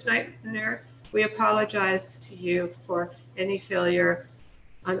undo this nightmare, we apologize to you for any failure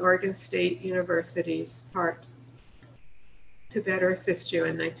on Oregon State University's part to better assist you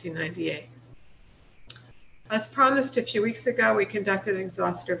in 1998. As promised a few weeks ago, we conducted an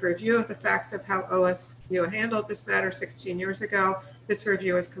exhaustive review of the facts of how OSU handled this matter 16 years ago. This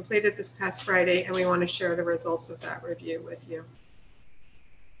review was completed this past Friday, and we want to share the results of that review with you.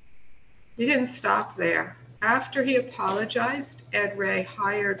 He didn't stop there. After he apologized, Ed Ray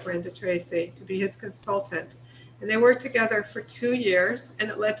hired Brenda Tracy to be his consultant, and they worked together for 2 years, and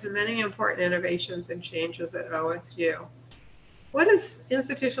it led to many important innovations and changes at OSU. What does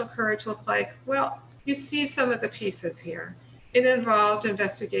institutional courage look like? Well, you see some of the pieces here. It involved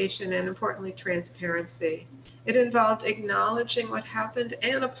investigation and, importantly, transparency. It involved acknowledging what happened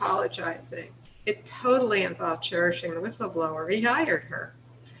and apologizing. It totally involved cherishing the whistleblower. He hired her.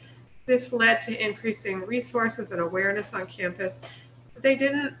 This led to increasing resources and awareness on campus. They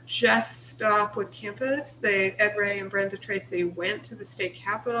didn't just stop with campus. Ed Ray and Brenda Tracy went to the state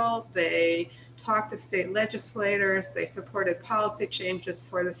capitol. They talked to state legislators. They supported policy changes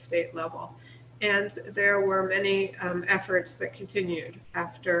for the state level. And there were many efforts that continued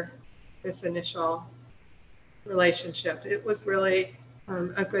after this initial relationship. It was really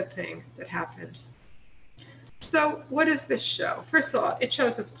a good thing that happened. So what does this show? First of all, it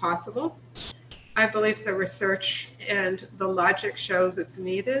shows it's possible. I believe the research and the logic shows it's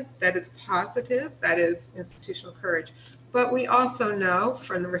needed, that it's positive, that is institutional courage. But we also know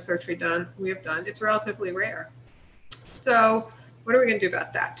from the research we have done, it's relatively rare. So what are we going to do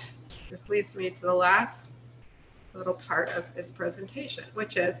about that? This leads me to the last little part of this presentation,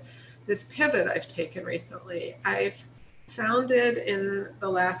 which is this pivot I've taken recently. I've founded in the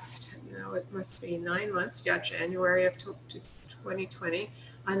last, it must be 9 months, January of 2020,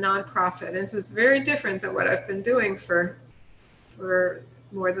 a nonprofit. And this is very different than what I've been doing for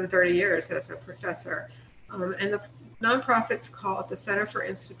more than 30 years as a professor. And the nonprofit's called the Center for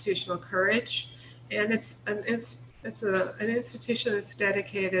Institutional Courage. And it's an institution that's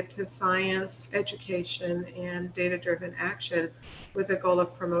dedicated to science, education, and data-driven action with the goal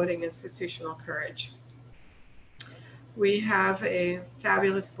of promoting institutional courage. We have a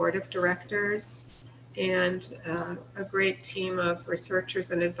fabulous board of directors and a great team of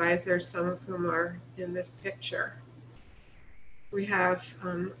researchers and advisors, some of whom are in this picture. We have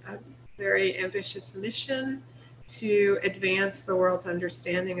a very ambitious mission to advance the world's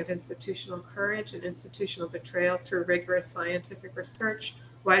understanding of institutional courage and institutional betrayal through rigorous scientific research,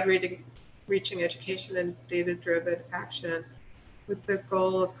 wide-reaching education, and data-driven action, with the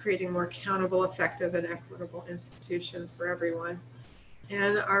goal of creating more accountable, effective, and equitable institutions for everyone.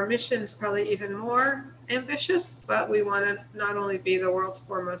 And our mission is probably even more ambitious, but we want to not only be the world's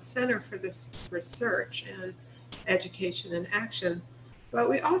foremost center for this research and education and action, but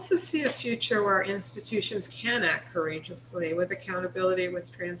we also see a future where our institutions can act courageously with accountability,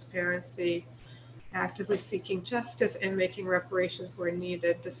 with transparency, actively seeking justice and making reparations where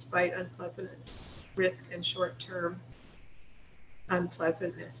needed, despite unpleasant risk and short-term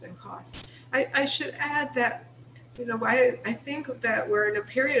unpleasantness and cost. I should add that, I think that we're in a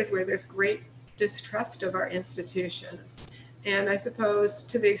period where there's great distrust of our institutions. And I suppose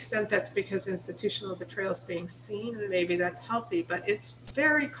to the extent that's because institutional betrayal is being seen, and maybe that's healthy, but it's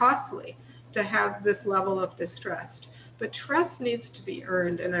very costly to have this level of distrust. But trust needs to be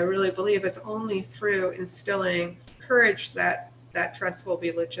earned, and I really believe it's only through instilling courage that that trust will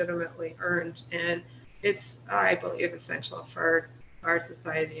be legitimately earned. And it's, I believe, essential for our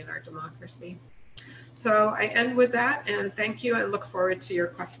society and our democracy. So I end with that, and thank you, and look forward to your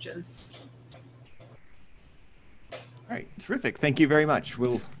questions. All right, terrific. Thank you very much.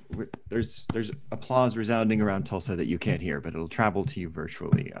 There's applause resounding around Tulsa that you can't hear, but it'll travel to you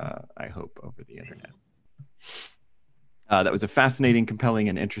virtually, I hope, over the internet. That was a fascinating, compelling,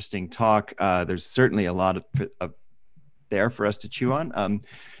 and interesting talk. There's certainly a lot of there for us to chew on.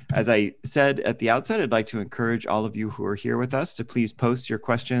 As I said at the outset, I'd like to encourage all of you who are here with us to please post your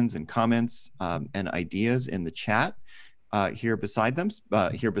questions and comments and ideas in the chat here beside them,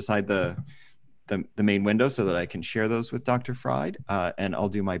 here beside the main window, so that I can share those with Dr. Freyd, and I'll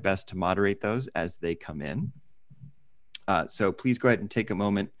do my best to moderate those as they come in. So please go ahead and take a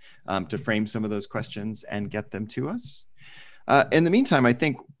moment to frame some of those questions and get them to us. In the meantime, I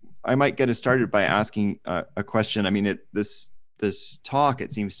think I might get us started by asking a question. I mean, this talk,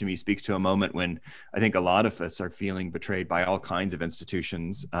 it seems to me, speaks to a moment when I think a lot of us are feeling betrayed by all kinds of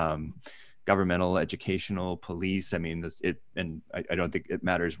institutions, governmental, educational, police. I mean, I don't think it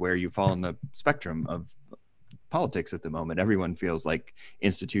matters where you fall on the spectrum of politics at the moment. Everyone feels like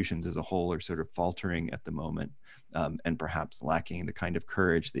institutions as a whole are sort of faltering at the moment, and perhaps lacking the kind of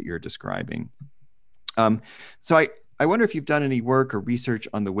courage that you're describing. So I wonder if you've done any work or research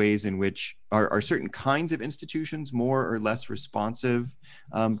on the ways in which are certain kinds of institutions more or less responsive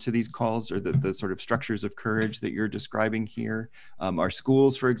to these calls, or the sort of structures of courage that you're describing here. Are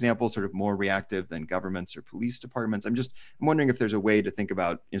schools, for example, sort of more reactive than governments or police departments? I'm wondering if there's a way to think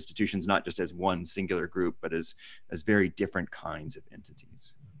about institutions not just as one singular group, but as very different kinds of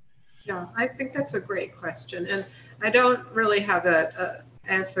entities. Yeah, I think that's a great question. And I don't really have an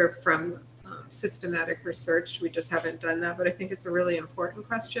answer from systematic research. We just haven't done that, but I think it's a really important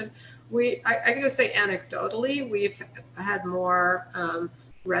question. I'm going to say anecdotally, we've had more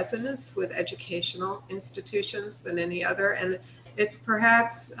resonance with educational institutions than any other. And it's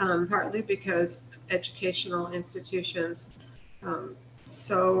perhaps partly because educational institutions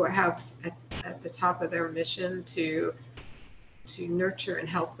so have at the top of their mission to nurture and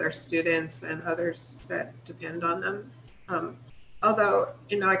help their students and others that depend on them. Although,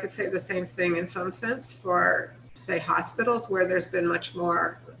 I could say the same thing in some sense for, say, hospitals, where there's been much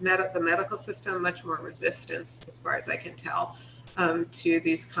more, the medical system, much more resistance, as far as I can tell, to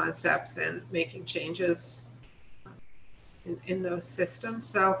these concepts and making changes in those systems.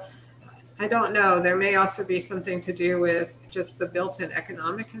 So I don't know. There may also be something to do with just the built-in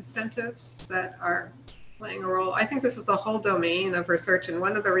economic incentives that are playing a role. I think this is a whole domain of research, and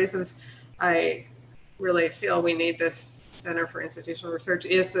one of the reasons I really feel we need this Center for Institutional Research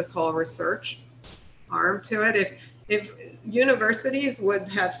is this whole research arm to it. If universities would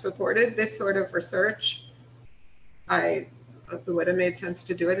have supported this sort of research, it would have made sense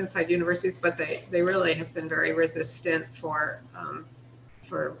to do it inside universities, but they really have been very resistant for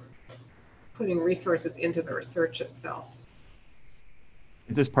putting resources into the research itself.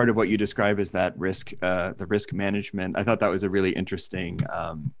 Is this part of what you describe as that the risk management? I thought that was a really interesting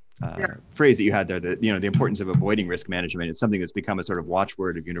phrase that you had there, that, the importance of avoiding risk management is something that's become a sort of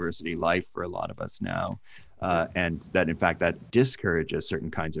watchword of university life for a lot of us now. And that, in fact, that discourages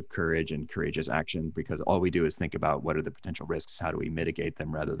certain kinds of courage and courageous action, because all we do is think about what are the potential risks, how do we mitigate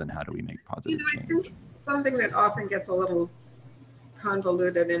them, rather than how do we make positive change. I think something that often gets a little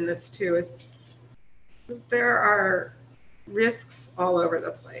convoluted in this too is there are risks all over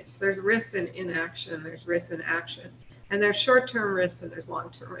the place. There's risks in inaction, there's risks in action, and there's short-term risks and there's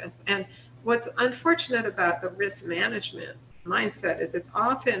long-term risks. And what's unfortunate about the risk management mindset is it's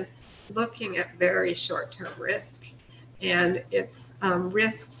often looking at very short-term risk, and it's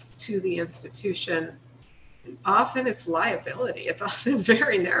risks to the institution. Often it's liability. It's often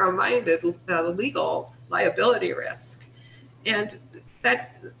very narrow-minded legal liability risk. And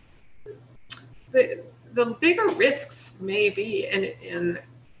that the bigger risks may be in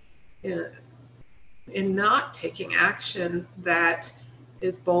not taking action that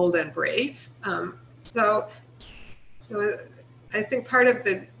is bold and brave. So I think part of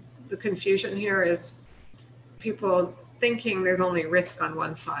the confusion here is people thinking there's only risk on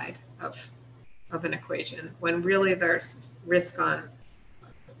one side of an equation, when really there's risk on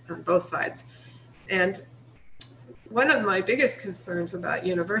both sides. And one of my biggest concerns about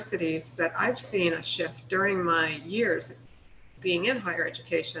universities that I've seen a shift during my years being in higher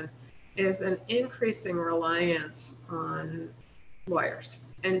education is an increasing reliance on lawyers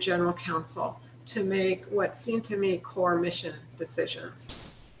and general counsel to make what seem to me core mission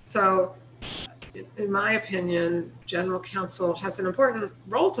decisions. So in my opinion, general counsel has an important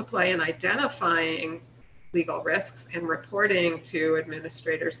role to play in identifying legal risks and reporting to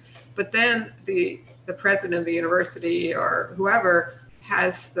administrators, but then the president of the university or whoever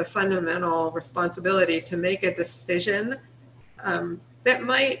has the fundamental responsibility to make a decision that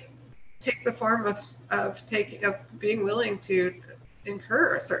might take the form of being willing to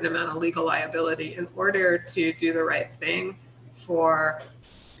incur a certain amount of legal liability in order to do the right thing for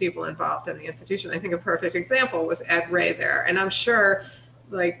people involved in the institution. I think a perfect example was Ed Ray there, and I'm sure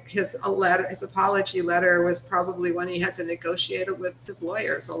like his apology letter was probably one he had to negotiate it with his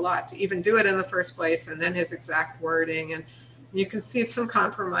lawyers a lot to even do it in the first place, and then his exact wording, and you can see some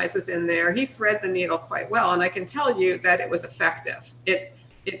compromises in there. He threaded the needle quite well, and I can tell you that it was effective.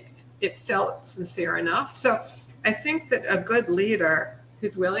 It felt sincere enough. So I think that a good leader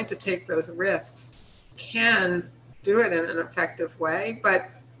who's willing to take those risks can do it in an effective way, but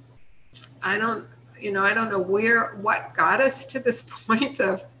I don't know what got us to this point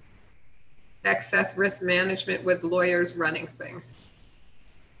of excess risk management with lawyers running things.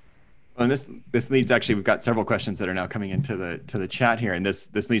 Well, and this leads, actually, we've got several questions that are now coming into the chat here, and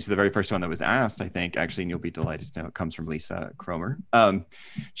this leads to the very first one that was asked, I think, actually, and you'll be delighted to know it comes from Lisa Cromer.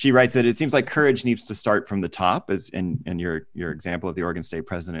 She writes that it seems like courage needs to start from the top, and your example of the Oregon State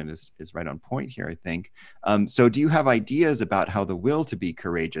president is right on point here, I think. So do you have ideas about how the will to be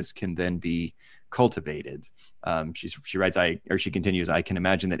courageous can then be cultivated? She writes, she continues, I can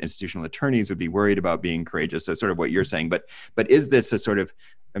imagine that institutional attorneys would be worried about being courageous. So sort of what you're saying, but is this a sort of,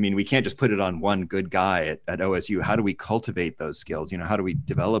 I mean, we can't just put it on one good guy at OSU. How do we cultivate those skills? How do we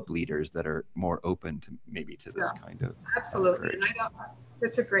develop leaders that are more open to this kind of absolutely. Courage? And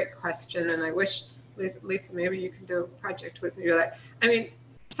it's a great question, and I wish Lisa, maybe you can do a project with me. That I mean,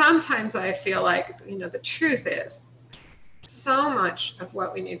 sometimes I feel like the truth is, so much of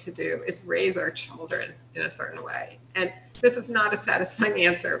what we need to do is raise our children in a certain way, and this is not a satisfying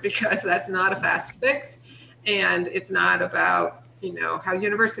answer because that's not a fast fix, and it's not about how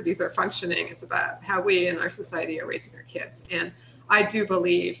universities are functioning. It's about how we in our society are raising our kids. And I do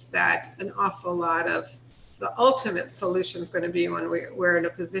believe that an awful lot of the ultimate solution is going to be when we're in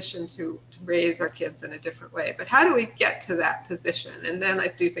a position to raise our kids in a different way. But how do we get to that position? And then I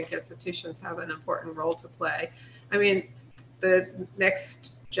do think institutions have an important role to play. I mean, the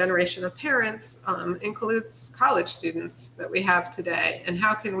next generation of parents includes college students that we have today. And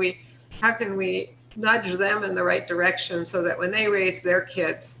how can we nudge them in the right direction so that when they raise their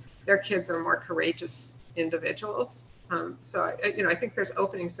kids are more courageous individuals. So I think there's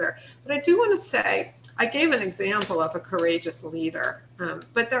openings there. But I do want to say, I gave an example of a courageous leader,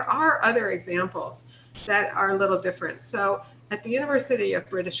 but there are other examples that are a little different. So at the University of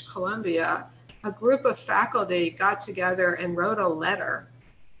British Columbia, a group of faculty got together and wrote a letter.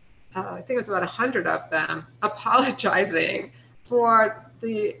 I think it was about 100 of them, apologizing for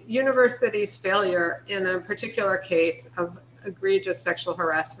the university's failure in a particular case of egregious sexual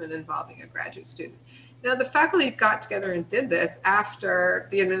harassment involving a graduate student. Now, the faculty got together and did this after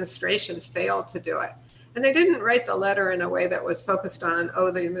the administration failed to do it. And they didn't write the letter in a way that was focused on,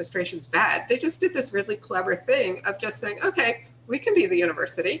 oh, the administration's bad. They just did this really clever thing of just saying, okay, we can be the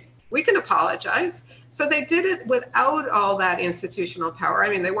university. We can apologize. So they did it without all that institutional power. I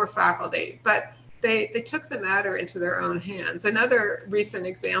mean, they were faculty, but they took the matter into their own hands. Another recent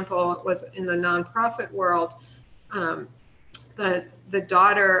example was in the nonprofit world. The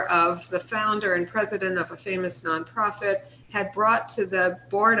daughter of the founder and president of a famous nonprofit had brought to the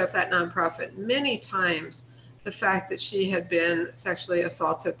board of that nonprofit many times the fact that she had been sexually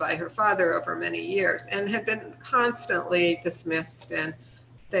assaulted by her father over many years and had been constantly dismissed, and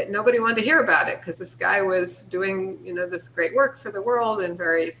that nobody wanted to hear about it because this guy was doing, this great work for the world and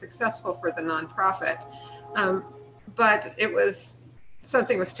very successful for the nonprofit. But it was,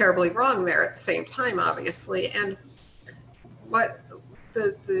 something was terribly wrong there at the same time, obviously. And what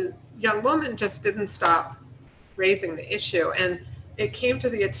the young woman just didn't stop raising the issue. And it came to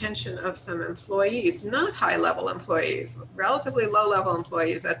the attention of some employees, not high-level employees, relatively low-level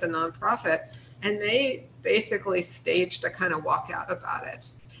employees at the nonprofit, and they basically staged a kind of walkout about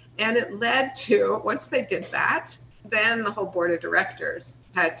it. And it led to, once they did that, then the whole board of directors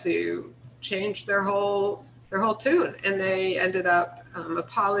had to change their whole tune, and they ended up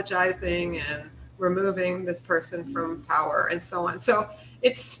apologizing and removing this person from power and so on. So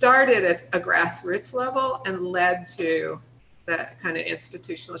it started at a grassroots level and led to that kind of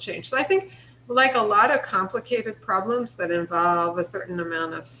institutional change. So I think, like a lot of complicated problems that involve a certain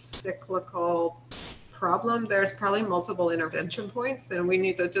amount of cyclical problem, there's probably multiple intervention points, and we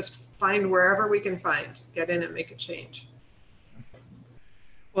need to just find wherever we can find, get in and make a change.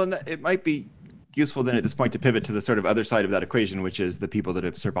 Well, it might be useful then at this point to pivot to the sort of other side of that equation, which is the people that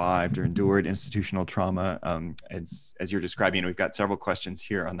have survived or endured institutional trauma. As you're describing, we've got several questions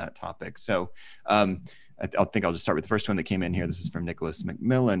here on that topic. So I think I'll just start with the first one that came in here. This is from Nicholas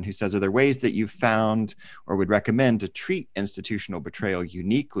McMillan, who says, are there ways that you've found or would recommend to treat institutional betrayal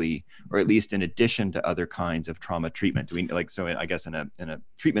uniquely, or at least in addition to other kinds of trauma treatment? Do we, so I guess in a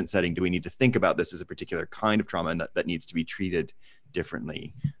treatment setting, do we need to think about this as a particular kind of trauma and that needs to be treated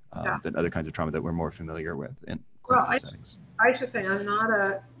differently than other kinds of trauma that we're more familiar with in clinical settings? I should say I'm not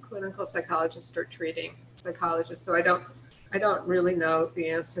a clinical psychologist or treating psychologist, so I don't really know the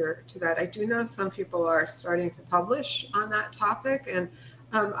answer to that. I do know some people are starting to publish on that topic, and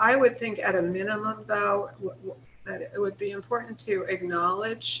I would think at a minimum, though, that it would be important to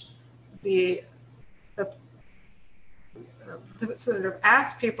acknowledge to sort of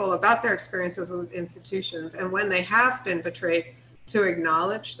ask people about their experiences with institutions, and when they have been betrayed, to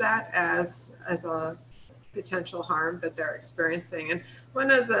acknowledge that as a potential harm that they're experiencing. And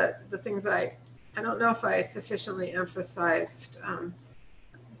one of the things I don't know if I sufficiently emphasized,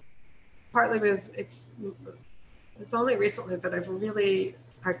 partly because it's only recently that I've really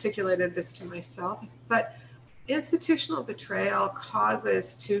articulated this to myself, but institutional betrayal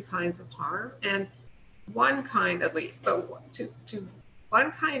causes two kinds of harm, and one kind at least, but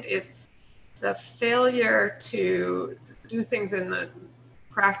one kind is the failure to do things in the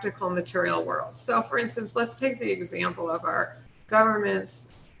practical material world. So for instance, let's take the example of our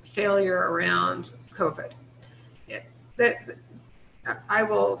government's failure around COVID.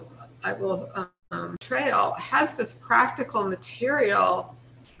 Betrayal has this practical material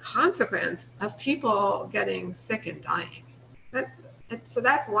consequence of people getting sick and dying. So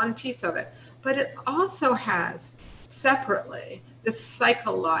that's one piece of it. But it also has separately this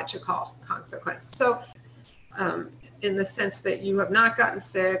psychological consequence. So in the sense that you have not gotten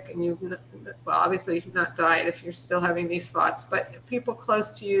sick and obviously you've not died if you're still having these thoughts, but people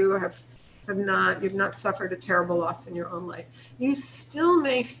close to you you've not suffered a terrible loss in your own life. You still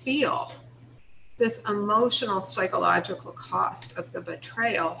may feel this emotional, psychological cost of the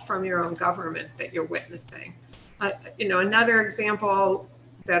betrayal from your own government that you're witnessing. Another example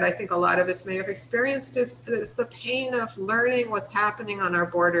that I think a lot of us may have experienced is the pain of learning what's happening on our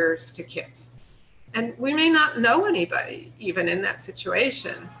borders to kids. And we may not know anybody even in that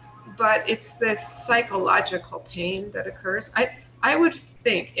situation, but it's this psychological pain that occurs. I would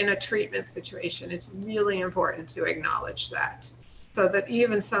think in a treatment situation, it's really important to acknowledge that, so that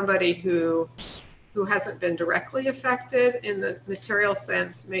even somebody who hasn't been directly affected in the material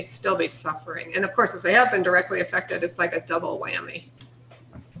sense may still be suffering. And of course, if they have been directly affected, it's like a double whammy.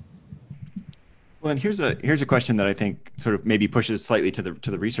 Well, and here's a question that I think sort of maybe pushes slightly to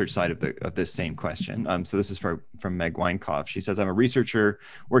the research side of this same question. So this is from Meg Weinkoff. She says, I'm a researcher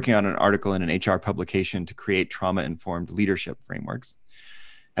working on an article in an HR publication to create trauma-informed leadership frameworks.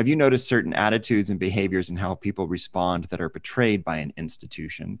 Have you noticed certain attitudes and behaviors in how people respond that are betrayed by an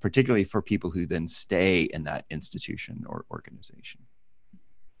institution, particularly for people who then stay in that institution or organization?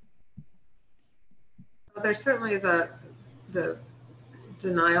 Well, there's certainly the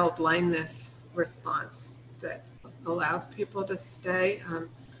denial blindness response that allows people to stay.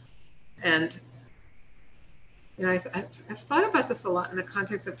 And I've thought about this a lot in the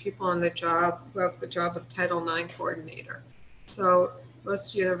context of people on the job who have the job of Title IX coordinator. So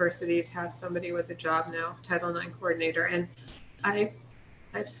most universities have somebody with a job now, Title IX coordinator. And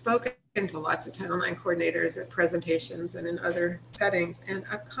I've spoken into lots of Title IX coordinators at presentations and in other settings. And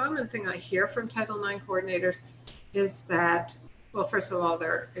a common thing I hear from Title IX coordinators is that, well, first of all,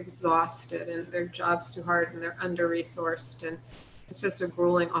 they're exhausted and their job's too hard and they're under-resourced and it's just a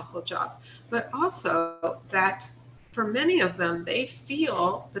grueling, awful job. But also that for many of them, they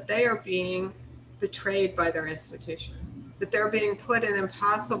feel that they are being betrayed by their institution, that they're being put in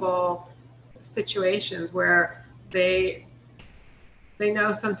impossible situations where they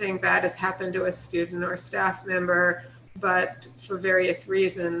know something bad has happened to a student or a staff member, but for various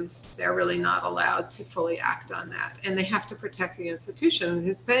reasons, they're really not allowed to fully act on that. And they have to protect the institution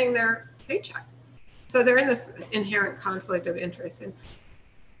who's paying their paycheck. So they're in this inherent conflict of interest. And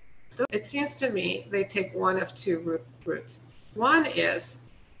it seems to me they take one of two routes. One is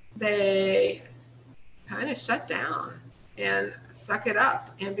they kind of shut down and suck it up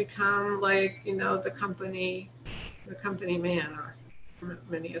and become like, the company man, or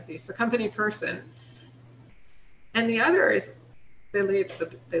many of these, the company person. And the other is they leave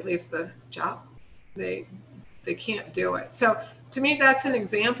the job. They can't do it. So to me, that's an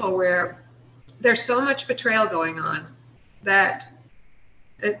example where there's so much betrayal going on that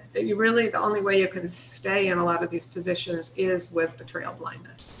you really, the only way you can stay in a lot of these positions is with betrayal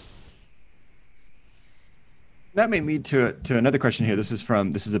blindness. That may lead to another question here. This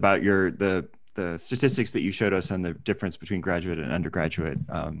is about the statistics that you showed us on the difference between graduate and undergraduate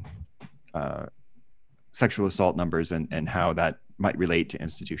sexual assault numbers and how that might relate to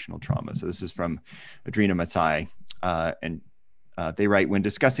institutional trauma. So this is from Adrina Matsai, and they write, when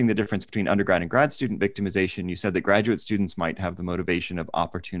discussing the difference between undergrad and grad student victimization, you said that graduate students might have the motivation of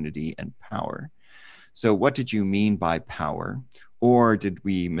opportunity and power. So what did you mean by power? Or did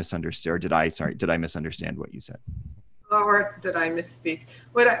we misunderstand, or did I misunderstand what you said? Or did I misspeak?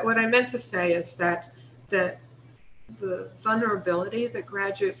 What I meant to say is that the vulnerability that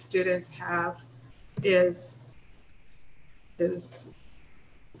graduate students have is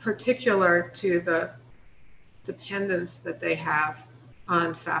particular to the dependence that they have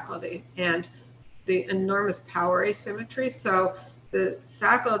on faculty and the enormous power asymmetry. So the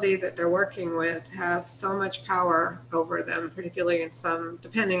faculty that they're working with have so much power over them, particularly in some,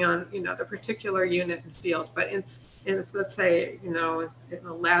 depending on, the particular unit and field. But in let's say, in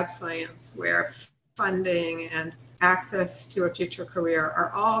a lab science where funding and access to a future career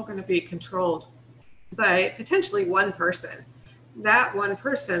are all going to be controlled by potentially one person. That one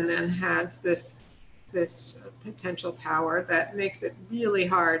person then has this potential power that makes it really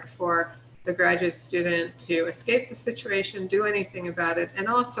hard for the graduate student to escape the situation, do anything about it, and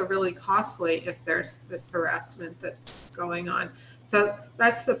also really costly if there's this harassment that's going on. So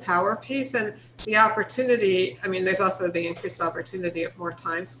that's the power piece. And the opportunity, there's also the increased opportunity of more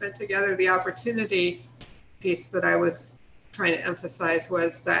time spent together. The opportunity piece that I was trying to emphasize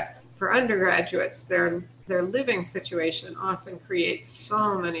was that for undergraduates, their living situation often creates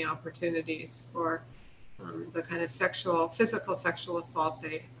so many opportunities for the kind of physical sexual assault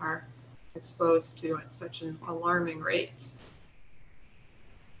they are exposed to at such an alarming rates.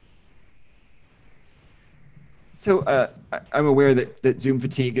 So I'm aware that Zoom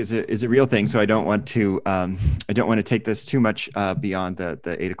fatigue is a real thing. So I don't want to take this too much beyond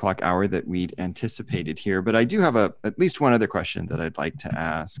the 8 o'clock hour that we'd anticipated here. But I do have at least one other question that I'd like to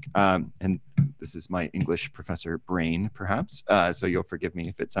ask, and this is my English professor brain, perhaps. So you'll forgive me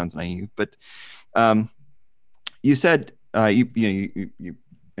if it sounds naive. But you said you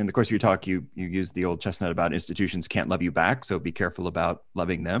in the course of your talk you used the old chestnut about institutions can't love you back, so be careful about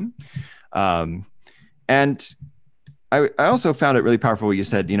loving them. And I also found it really powerful what you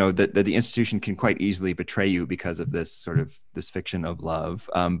said, that the institution can quite easily betray you because of this fiction of love.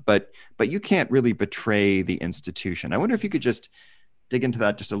 But you can't really betray the institution. I wonder if you could just dig into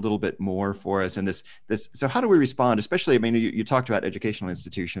that just a little bit more for us. And so how do we respond? Especially, you talked about educational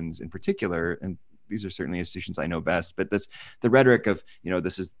institutions in particular, and these are certainly institutions I know best, but the rhetoric of,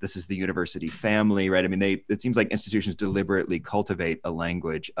 this is the university family, right? It seems like institutions deliberately cultivate a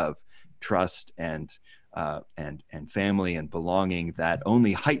language of trust and family and belonging that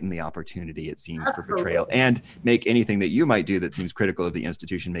only heighten the opportunity, it seems, for betrayal, and make anything that you might do that seems critical of the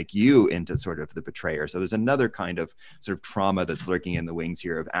institution make you into sort of the betrayer. So there's another kind of sort of trauma that's lurking in the wings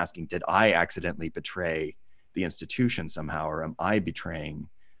here of asking, did I accidentally betray the institution somehow, or am I betraying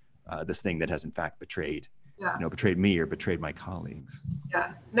this thing that has in fact betrayed me or betrayed my colleagues?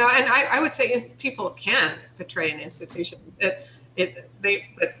 Yeah, no, and I would say people can betray an institution. But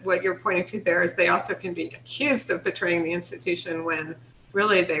what you're pointing to there is they also can be accused of betraying the institution when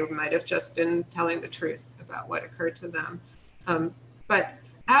really they might have just been telling the truth about what occurred to them. But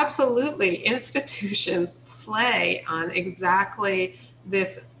absolutely, institutions play on exactly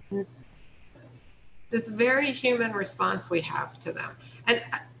this this very human response we have to them. And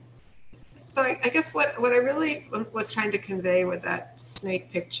so I guess what I really was trying to convey with that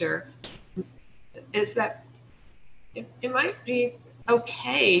snake picture is that it might be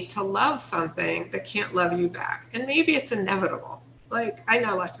okay to love something that can't love you back. And maybe it's inevitable. Like, I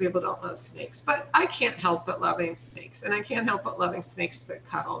know lots of people don't love snakes, but I can't help but loving snakes. And I can't help but loving snakes that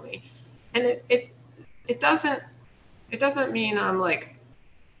cuddle me. And it doesn't mean I'm like,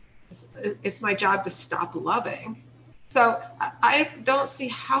 it's my job to stop loving. So I don't see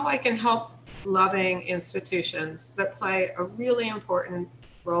how I can help loving institutions that play a really important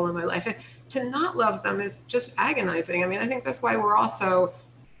role in my life. And to not love them is just agonizing. I mean, I think that's why we're all so,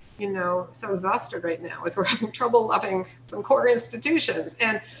 so exhausted right now, is we're having trouble loving some core institutions.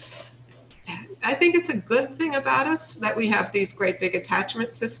 And I think it's a good thing about us that we have these great big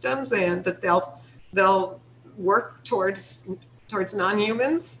attachment systems, and that they'll work towards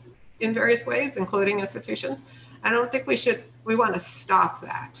non-humans in various ways, including institutions. I don't think we want to stop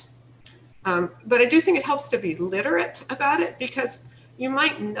that. But I do think it helps to be literate about it, because you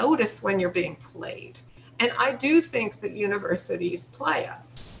might notice when you're being played. And I do think that universities play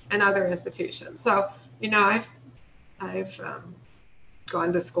us and other institutions. So, I've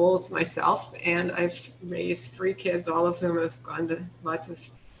gone to schools myself, and I've raised 3 kids, all of whom have gone to lots of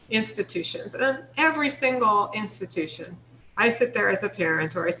institutions. And every single institution, I sit there as a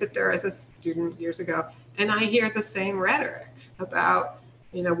parent, or I sit there as a student years ago, and I hear the same rhetoric about,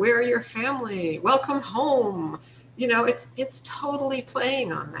 where are your family? Welcome home. It's totally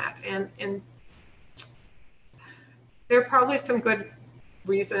playing on that. And there are probably some good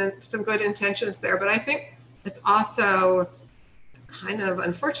reasons, some good intentions there, but I think it's also kind of,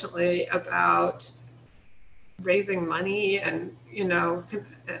 unfortunately, about raising money and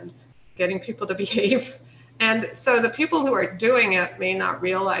getting people to behave. And so the people who are doing it may not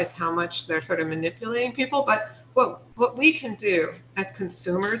realize how much they're sort of manipulating people, but what we can do as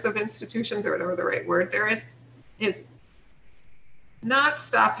consumers of institutions, or whatever the right word there is not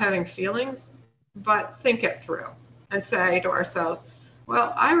stop having feelings, but think it through and say to ourselves,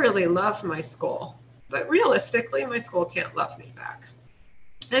 well, I really love my school, but realistically, my school can't love me back.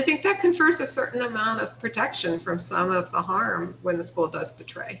 And I think that confers a certain amount of protection from some of the harm when the school does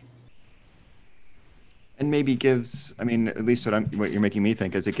betray. And maybe gives, I mean, at least what you're making me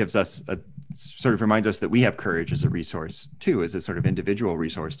think is, it gives us sort of reminds us that we have courage as a resource too, as a sort of individual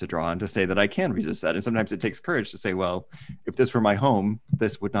resource to draw on, to say that I can resist that. And sometimes it takes courage to say, well, if this were my home,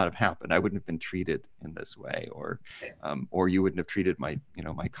 this would not have happened. I wouldn't have been treated in this way, or you wouldn't have treated my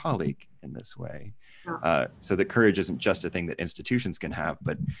colleague in this way. So that courage isn't just a thing that institutions can have,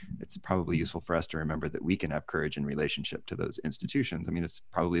 but it's probably useful for us to remember that we can have courage in relationship to those institutions. I mean, it's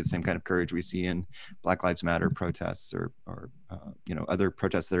probably the same kind of courage we see in Black Lives Matter protests, or other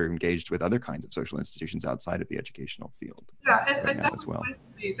protests that are engaged with other kinds of social institutions outside of the educational field. Yeah, and that as well.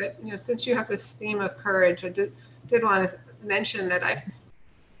 That, since you have this theme of courage, I did want to mention that I've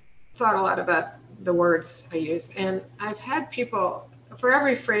thought a lot about the words I use, and I've had people, for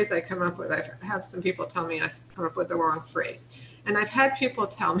every phrase I come up with, I have some people tell me I've come up with the wrong phrase. And I've had people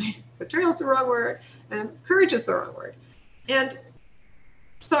tell me betrayal is the wrong word and courage is the wrong word. And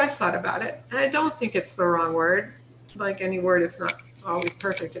so I've thought about it, and I don't think it's the wrong word. Like any word, it's not always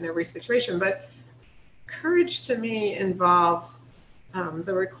perfect in every situation, but courage to me involves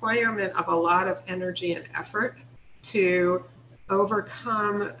the requirement of a lot of energy and effort to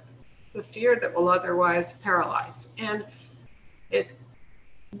overcome the fear that will otherwise paralyze. And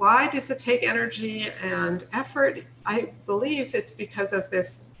why does it take energy and effort? I believe it's because of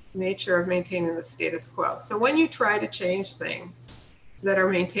this nature of maintaining the status quo. So when you try to change things that are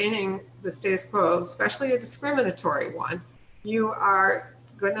maintaining the status quo, especially a discriminatory one, you are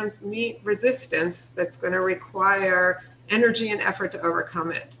going to meet resistance that's going to require energy and effort to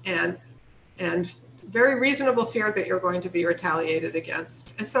overcome it, and very reasonable fear that you're going to be retaliated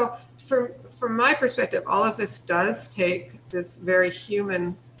against. And so from my perspective, all of this does take this very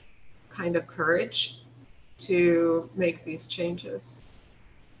human kind of courage to make these changes.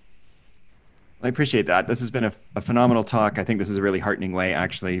 I appreciate that. This has been a phenomenal talk. I think this is a really heartening way,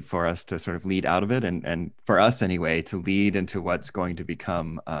 actually, for us to sort of lead out of it, and for us anyway, to lead into what's going to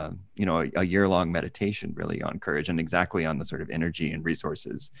become, a year-long meditation, really, on courage, and exactly on the sort of energy and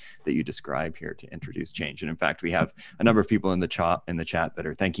resources that you describe here to introduce change. And in fact, we have a number of people in the chat that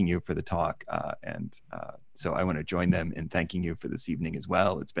are thanking you for the talk, and So I want to join them in thanking you for this evening as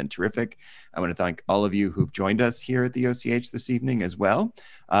well. It's been terrific. I want to thank all of you who've joined us here at the OCH this evening as well.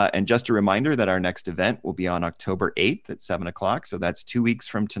 And just a reminder that our next event will be on October 8th at 7 o'clock. So that's 2 weeks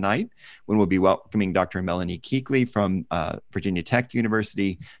from tonight, when we'll be welcoming Dr. Melanie Keekley from Virginia Tech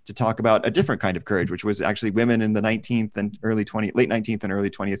University to talk about a different kind of courage, which was actually women in the late 19th and early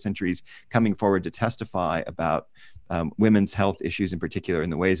 20th centuries coming forward to testify about women's health issues in particular,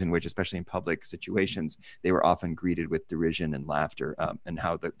 and the ways in which, especially in public situations, they were often greeted with derision and laughter, and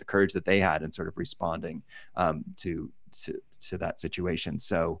how the courage that they had in sort of responding to that situation.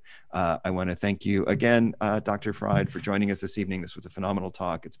 So I want to thank you again, Dr. Freyd, for joining us this evening. This was a phenomenal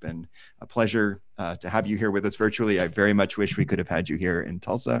talk. It's been a pleasure to have you here with us virtually. I very much wish we could have had you here in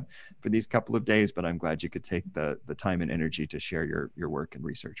Tulsa for these couple of days, but I'm glad you could take the time and energy to share your work and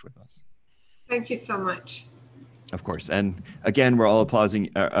research with us. Thank you so much. Of course. And again, we're all applauding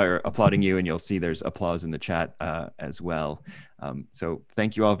you, and you'll see there's applause in the chat as well. So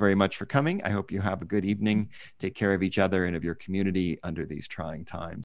thank you all very much for coming. I hope you have a good evening. Take care of each other and of your community under these trying times.